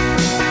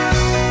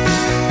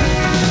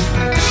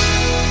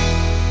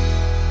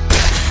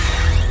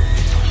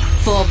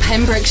 For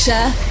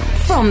Pembrokeshire,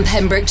 from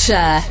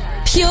Pembrokeshire,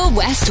 Pure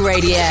West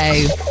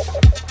Radio.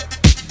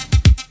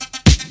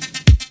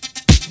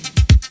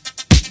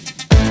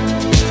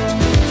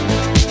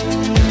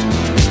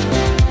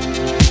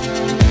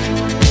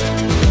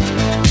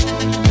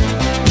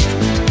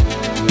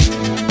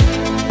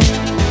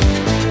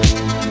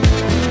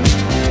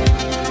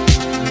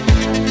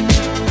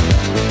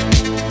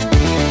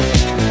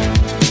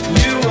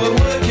 You were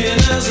working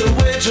as a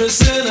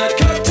waitress in a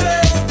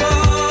cocktail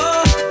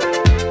bar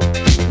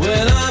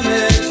when I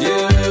met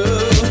you.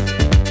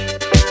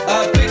 I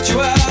picked you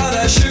out,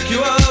 I shook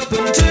you up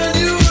and turned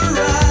you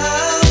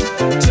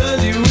around,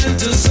 turned you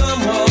into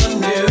someone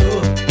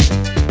new.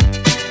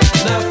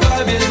 Now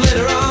 5 years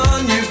later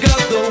on, you've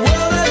got the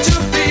world at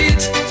your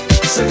feet.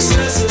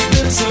 Success has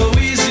been so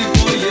easy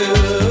for you,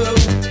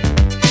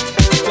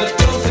 but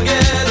don't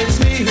forget it's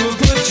me who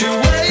put you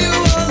where you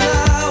are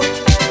now,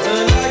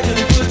 and I can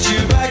put you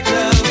back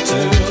down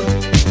too.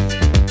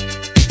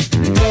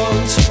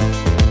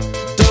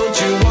 Don't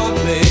you want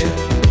me?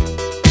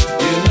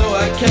 You know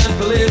I can't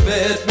believe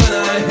it when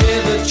I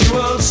hear that you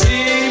won't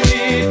see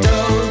me.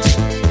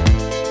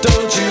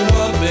 Don't you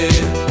want me?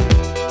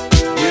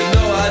 You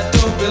know I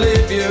don't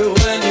believe you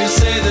when you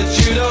say that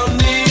you don't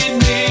need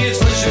me. It's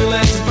what you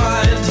like to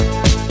find.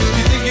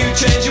 You think you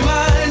change your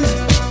mind?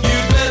 You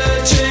better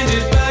change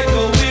it back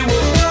or we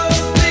will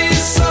both be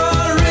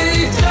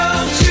sorry.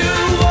 Don't you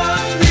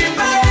want me,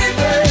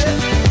 baby?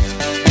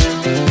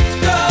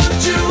 Don't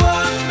you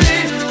want me?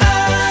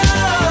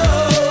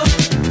 Oh,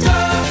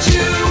 don't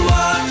you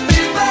want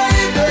me,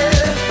 baby?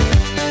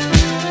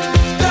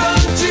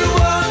 Don't you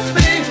want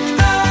me?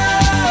 Oh,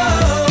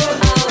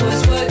 I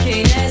was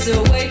working as a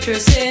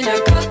waitress in a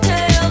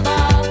cocktail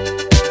bar.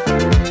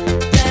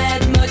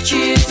 That much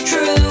is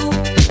true.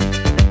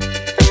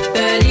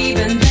 But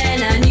even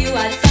then I knew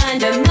I'd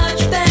find a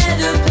much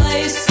better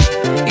place,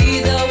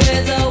 either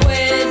with or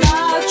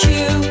without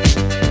you.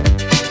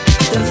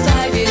 The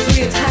 5 years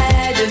we've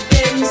had have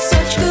been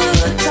such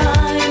good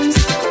times.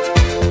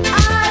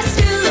 I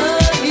still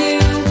love you,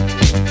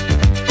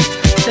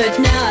 but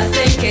now I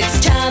think it's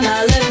time I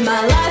live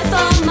my life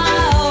on my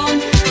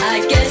own. I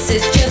guess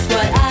it's just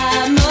what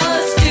I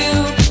must do.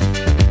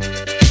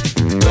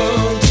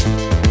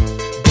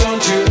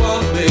 Don't you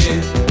want me?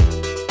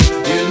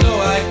 You know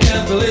I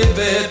can't believe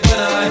it when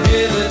I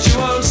hear that you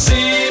won't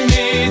see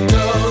me.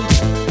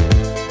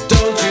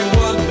 Don't you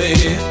want me?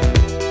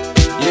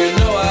 You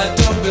know I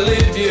don't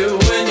believe you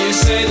when you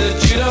say that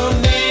you don't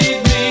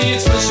need me.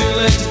 It's what you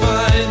like to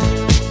find.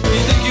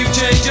 You think you've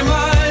changed your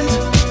mind?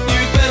 You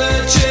better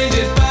change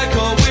it back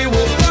or we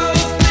will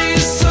both be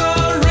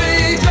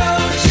sorry.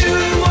 Don't you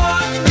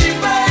want me,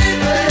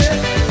 baby?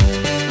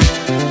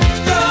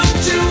 Don't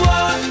you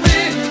want me?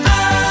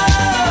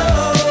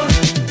 Oh,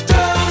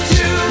 don't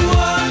you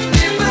want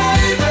me,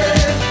 baby?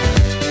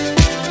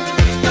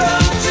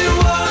 Don't you want me? Don't you want me, baby? Don't you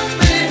want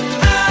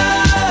me?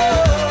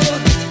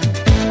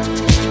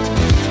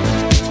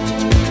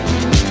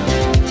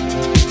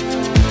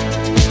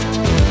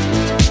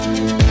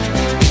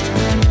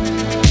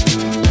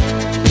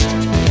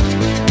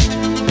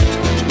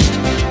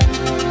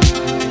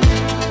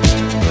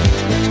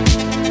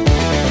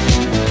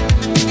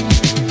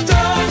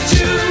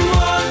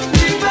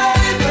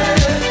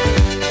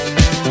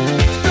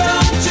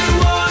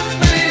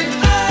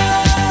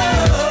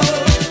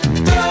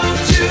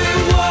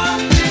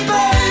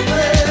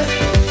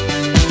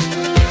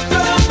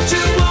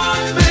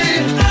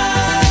 Oh,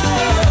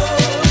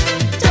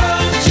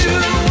 don't you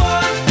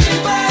want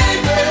me,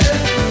 baby?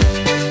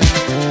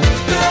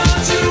 Don't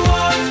you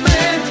want me?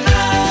 Oh,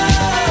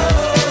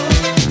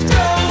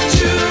 don't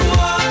you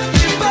want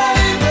me,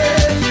 baby?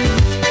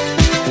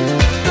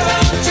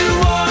 Don't you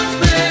want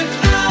me?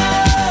 Oh,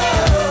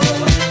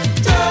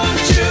 don't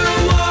you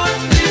want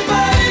me,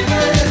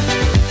 baby?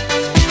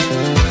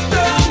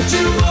 Don't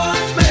you want me? Oh, don't you want me, baby? Don't you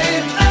want me?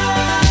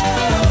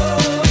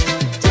 Oh,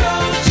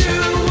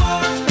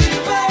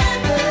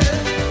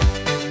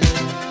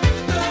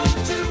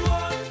 don't you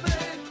want me,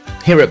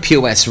 baby? Here at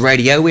Pure West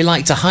Radio, we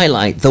like to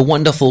highlight the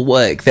wonderful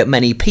work that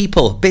many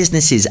people,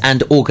 businesses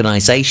and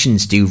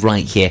organisations do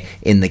right here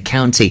in the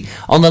county.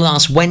 On the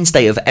last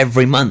Wednesday of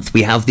every month,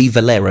 we have the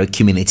Valero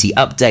Community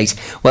Update,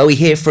 where we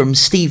hear from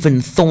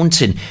Stephen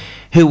Thornton,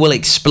 who will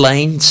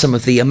explain some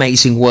of the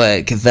amazing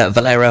work that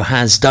Valero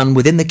has done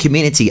within the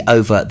community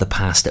over the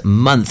past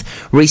month.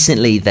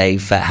 Recently,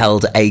 they've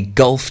held a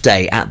golf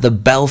day at the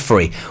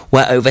Belfry,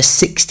 where over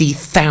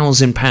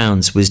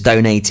 £60,000 was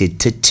donated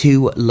to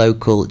 2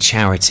 local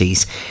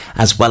charities.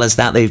 As well as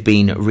that, they've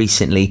been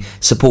recently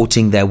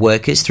supporting their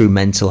workers through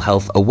Mental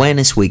Health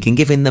Awareness Week and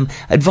giving them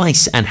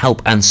advice and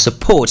help and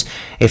support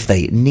if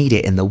they need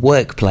it in the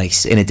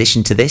workplace. In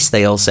addition to this,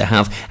 they also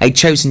have a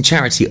chosen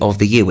charity of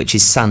the year, which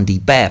is Sandy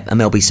Bear, and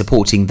they'll be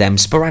supporting them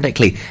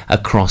sporadically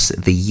across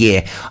the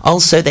year.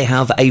 Also, they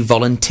have a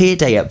volunteer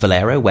day at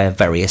Valero where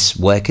various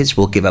workers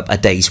will give up a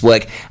day's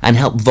work and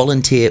help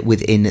volunteer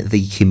within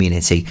the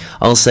community.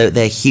 Also,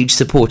 they're huge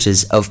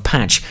supporters of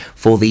Patch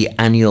for the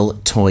annual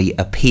Toy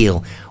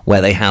Appeal,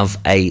 where they have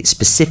a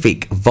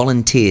specific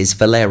Volunteers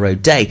Valero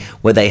Day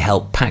where they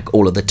help pack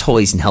all of the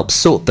toys and help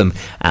sort them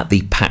at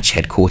the Patch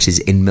headquarters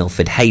in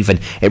Milford Haven.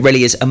 It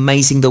really is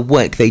amazing the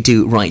work they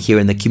do right here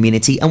in the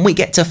community, and we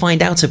get to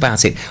find out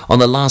about it on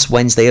the last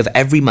Wednesday of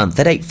every month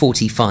at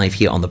 8:45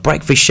 here on The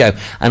Breakfast Show,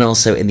 and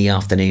also in the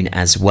afternoon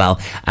as well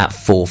at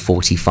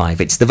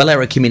 4:45. It's the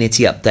Valero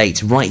Community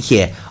Update right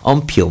here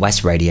on Pure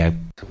West Radio.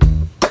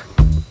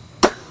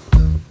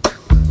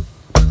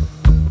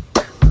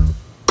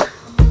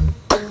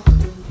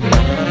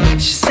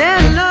 She said,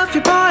 I love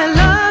you, boy, I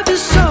love you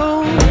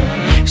so.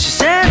 She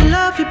said, I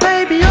love you,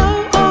 baby,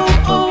 oh, oh,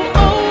 oh,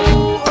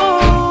 oh,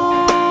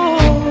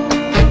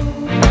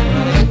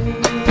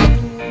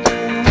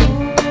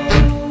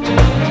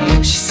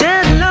 oh. She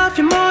said, I love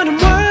you more than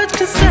words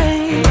can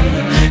say.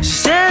 She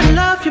said, I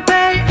love you,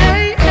 baby.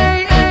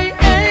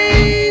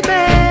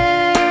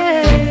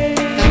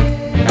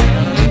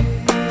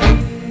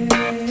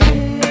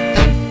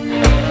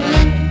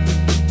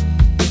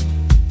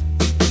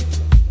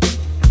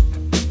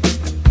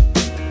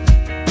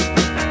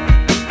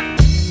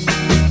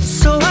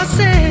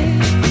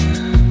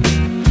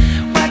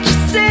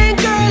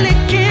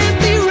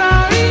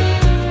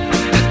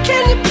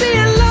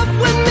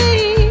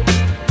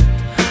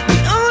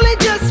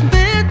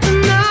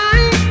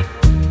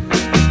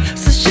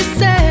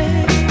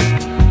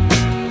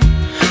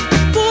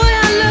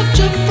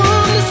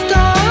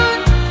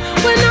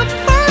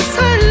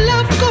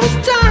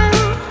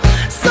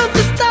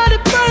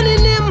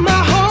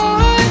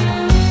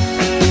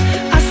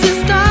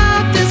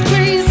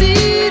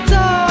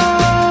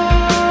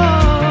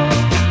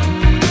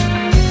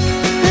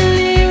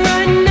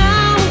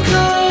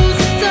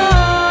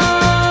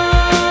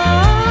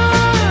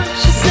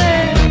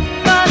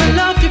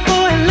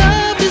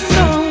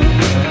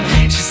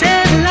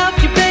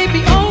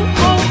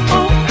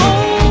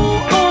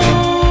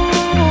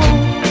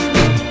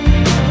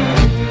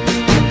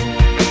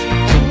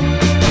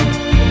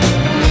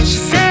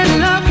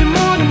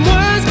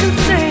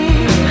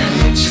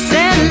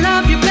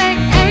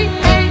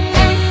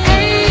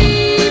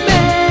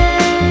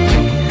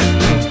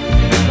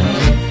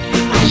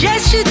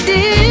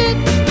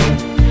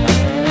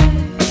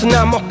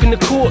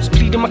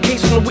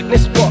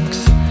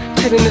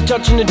 Telling the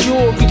judge and the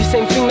jury the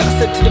same thing that I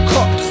said to the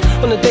cops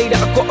on the day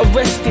that I got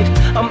arrested.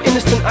 I'm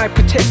innocent, I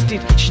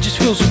protested. She just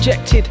feels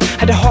rejected.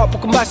 Had her heart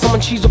broken by someone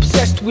she's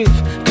obsessed with.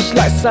 Cause she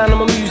likes the sound of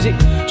my music.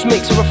 She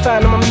makes her a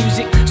fan of my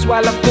music. So why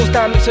love goes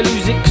down makes her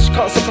lose it. Cause she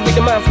can't separate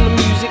the man from the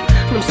music.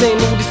 And I'm saying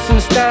all this in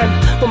the stand.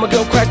 When my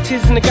girl cries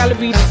tears in the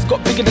gallery, this has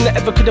got bigger than I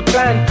ever could have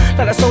planned.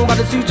 Like that song by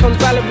the Zootons,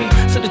 Valerie.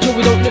 Said the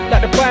jury don't look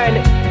like they're buying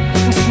it.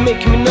 This is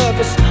making me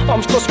nervous.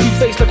 Arms crossed, screw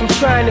face like I'm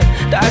trying it.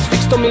 The eyes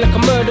fixed on me like a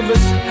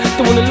murderer's.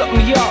 They wanna lock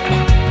me up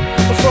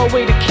or throw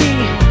away the key.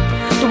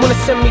 They wanna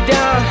send me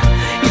down,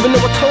 even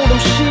though I told them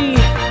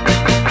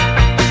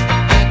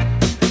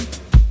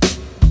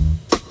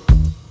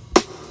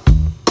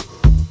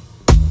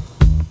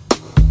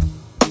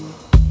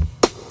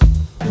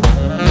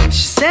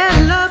She said,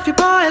 I love you,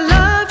 boy, I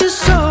love you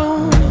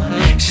so.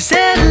 She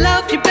said, I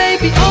love you,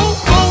 baby, oh,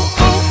 oh,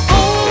 oh,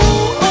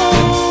 oh,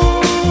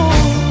 oh.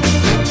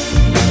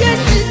 Yes,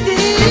 she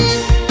did.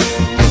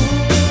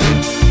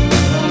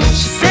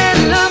 She said, I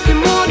love you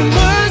more than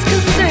words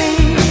can say.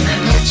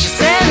 She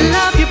said, I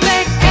love you,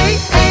 baby, hey,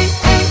 hey,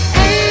 hey,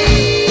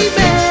 hey,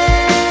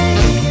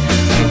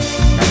 babe.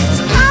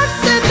 So I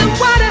said, then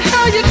why the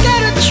hell you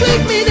gotta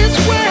treat me this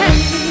way?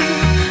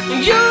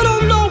 You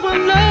don't know what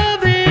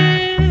love is.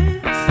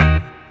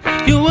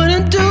 You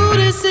wouldn't do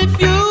this if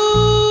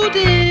you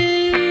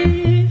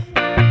did.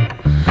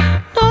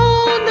 No,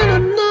 no, no,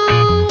 no.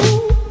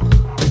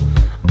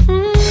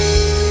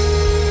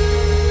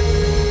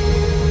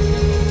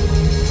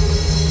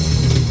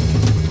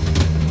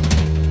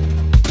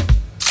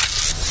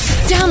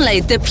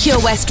 Download the Pure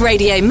West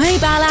Radio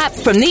mobile app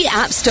from the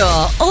App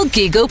Store or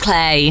Google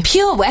Play.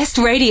 Pure West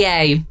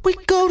Radio. We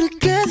go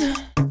together,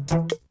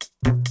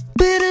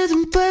 better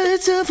than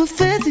birds of a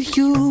feather,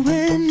 you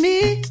and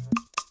me.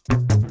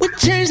 We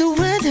change the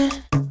weather,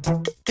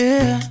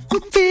 yeah.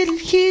 I'm feeling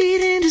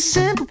heat in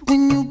December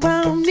when you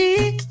found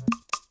me.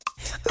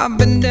 I've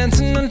been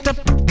dancing on top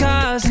of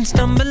cars and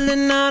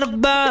stumbling out of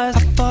bars.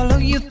 I follow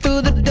you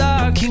through the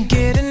dark, can't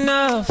get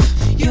enough.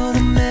 You're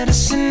the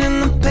medicine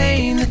and the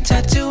pain, the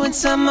tattoo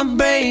inside my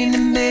brain.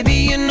 And baby,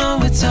 you know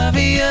it's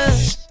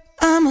obvious,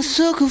 I'm a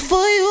sucker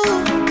for you.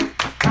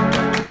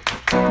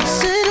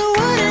 Say the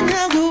word and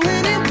I'll go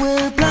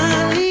anywhere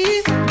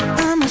blindly.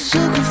 I'm a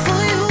sucker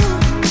for you.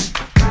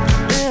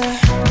 Yeah.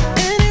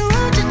 Any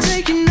road you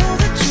take, you know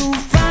that you'll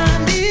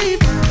find me.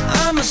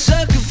 I'm a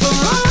sucker for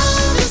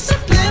all the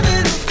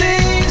subliminal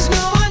things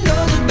no one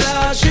knows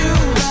about you,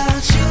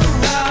 about you,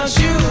 about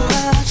you,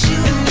 about you.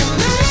 And you're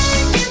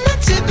making the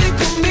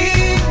typical me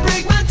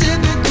break my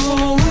typical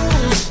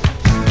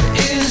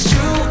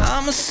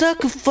a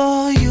sucker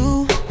for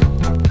you.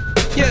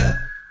 Yeah.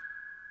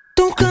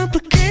 Don't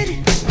complicate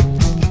it.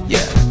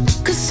 Yeah.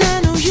 'Cause I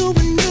know you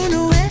and you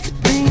know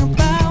everything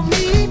about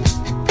me.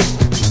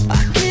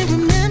 I can't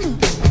remember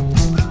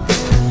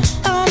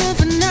all of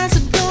the nights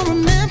I don't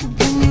remember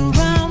when you're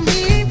around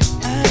me.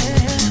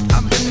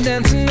 I've been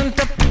dancing on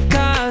top of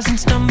cars and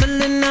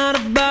stumbling out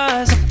of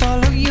bars. I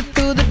follow you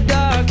through the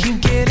dark, can't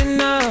get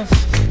enough.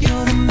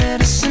 You're the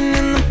medicine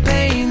and the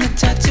pain, the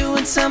tattoo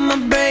inside my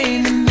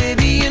brain. And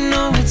baby, you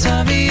know it's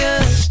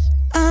obvious,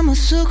 I'm a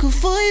sucker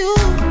for you.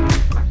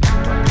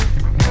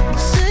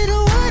 Say the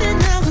word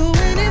and I'll go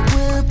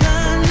anywhere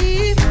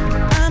blindly.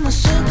 I'm a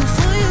sucker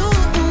for you.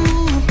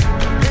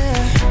 Yeah.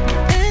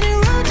 Any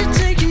road you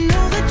take, you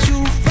know that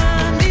you'll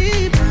find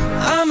me.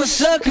 I'm a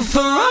sucker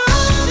for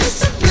all the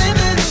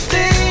subliminal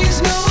things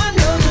no one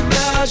knows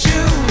about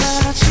you.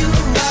 About you,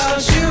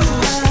 about you,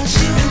 about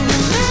you. And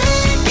you're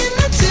making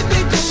the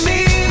typical me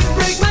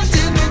break my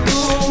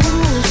typical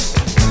rules.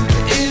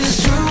 It is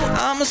true,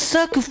 I'm a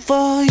sucker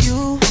for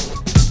you.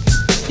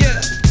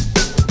 Yeah.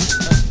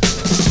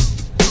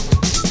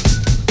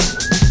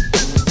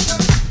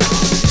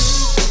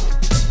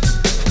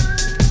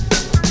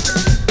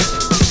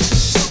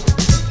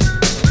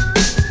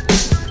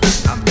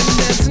 I've been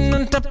dancing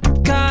on top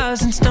of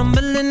cars and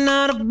stumbling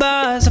out of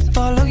bars. I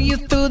follow you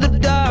through the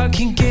dark,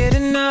 can't get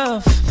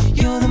enough.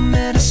 You're the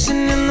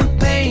medicine and the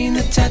pain,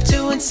 the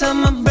tattoo inside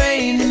my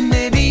brain. And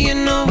baby, you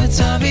know it's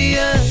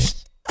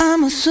obvious,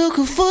 I'm a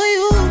sucker for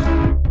you.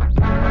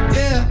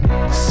 Yeah.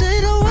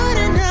 Say the word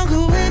and I'll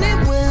go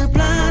anywhere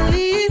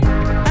blindly.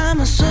 I'm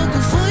a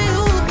sucker for you.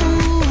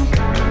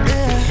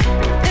 Yeah.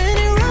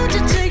 Any road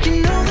you take,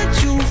 you know that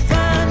you'll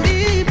find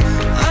me.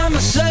 I'm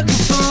a sucker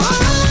for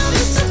all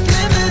the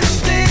subliminal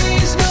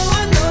things no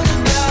one knows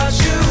about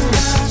you.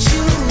 About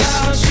you,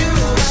 about you,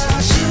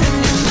 about you. And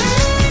you're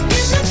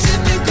making the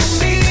typical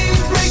me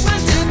break my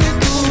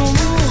typical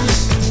rules.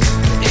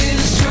 It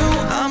is true,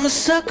 I'm a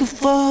sucker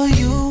for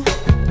you.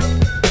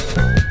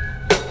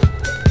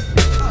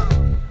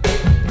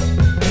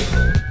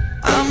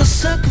 I'm a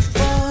sucker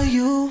for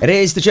you. It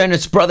is the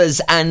Jonas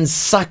Brothers and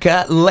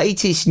Sucker.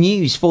 Latest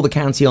news for the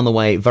county on the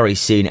way very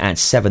soon at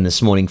 7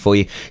 this morning for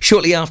you.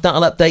 Shortly after,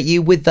 I'll update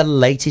you with the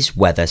latest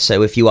weather.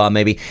 So if you are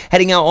maybe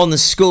heading out on the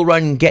school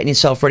run, getting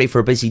yourself ready for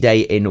a busy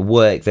day in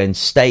work, then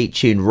stay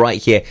tuned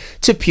right here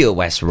to Pure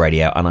West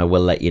Radio, and I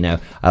will let you know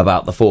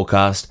about the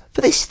forecast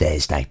for this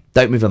Thursday.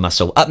 Don't move a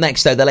muscle. Up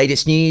next, though, the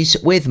latest news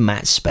with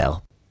Matt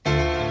Spell.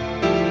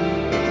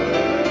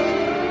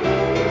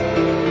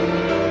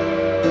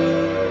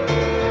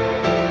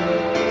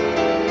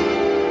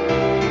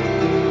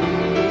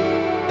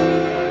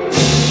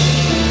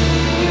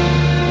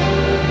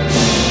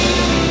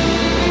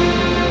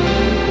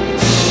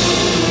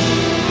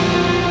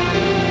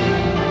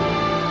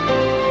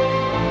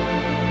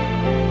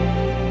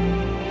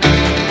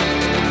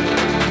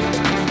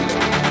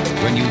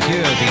 When you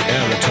hear the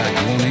air attack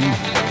warning,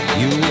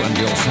 you and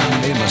your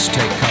family must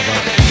take cover.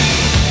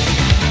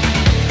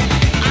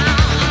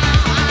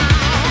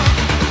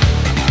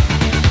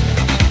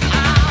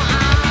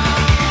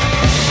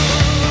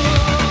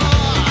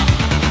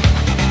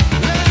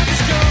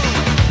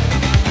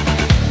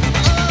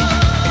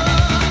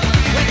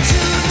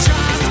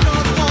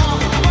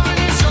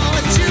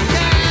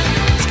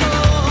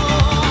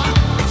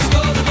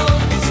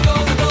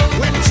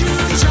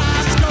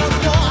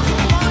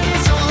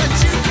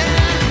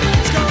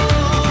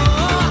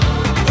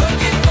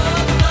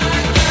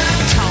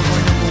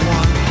 Cowboy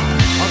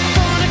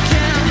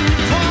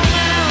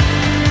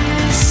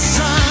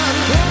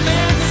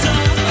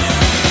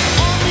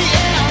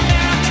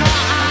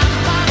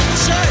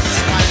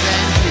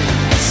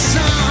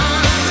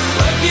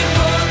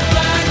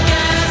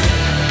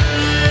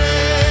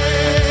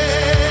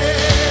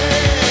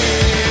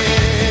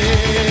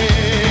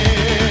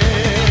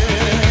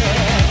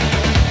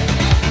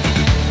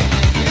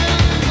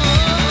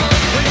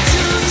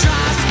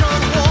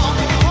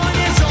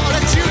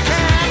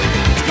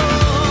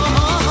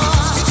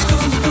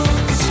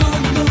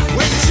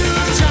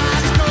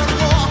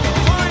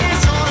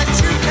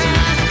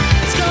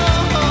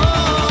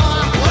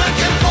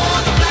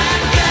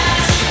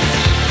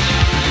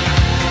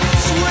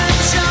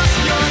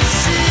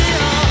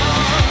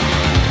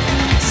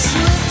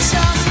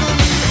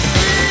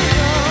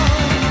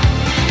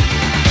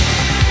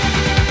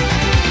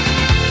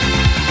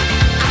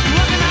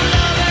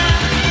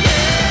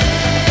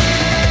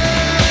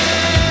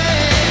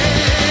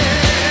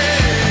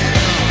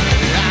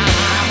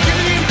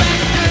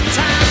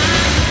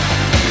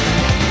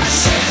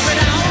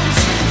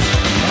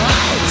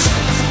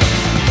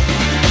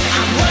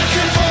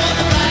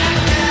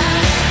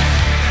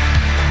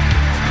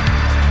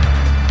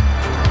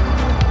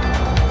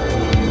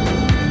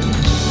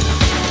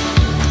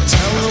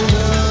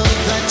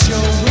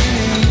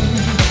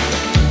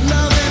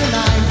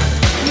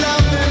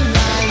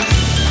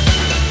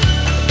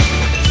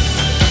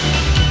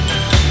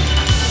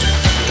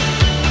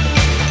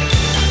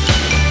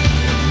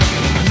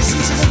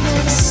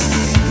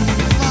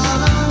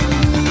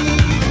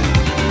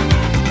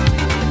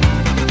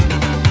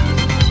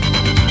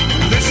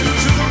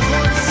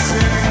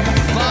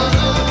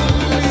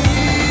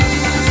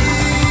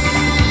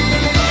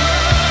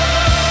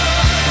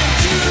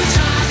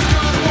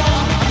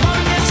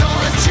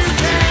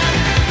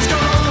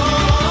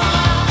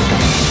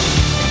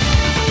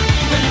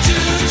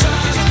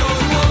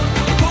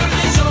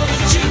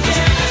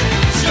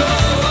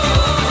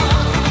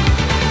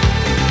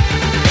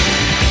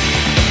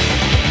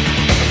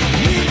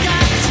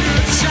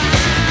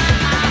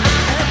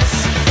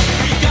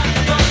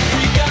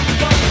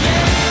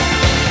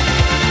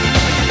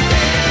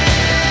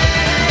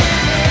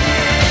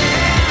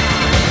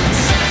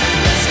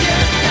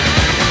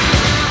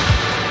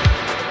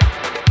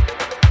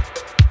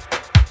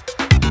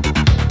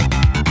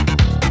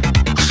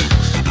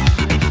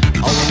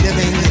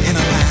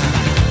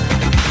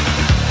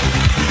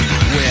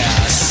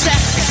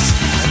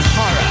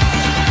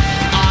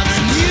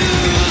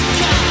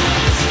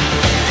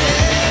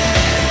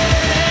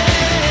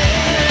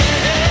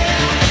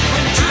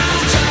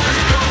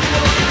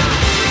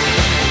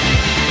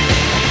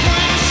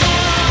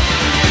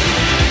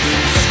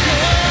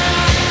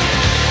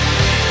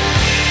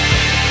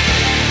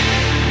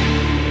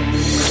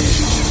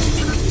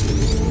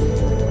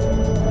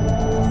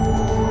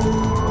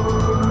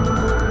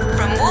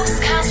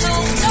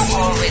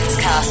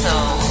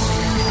Castle.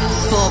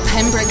 For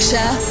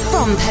Pembrokeshire,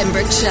 from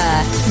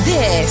Pembrokeshire,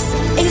 this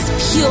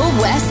is Pure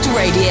West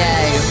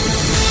Radio.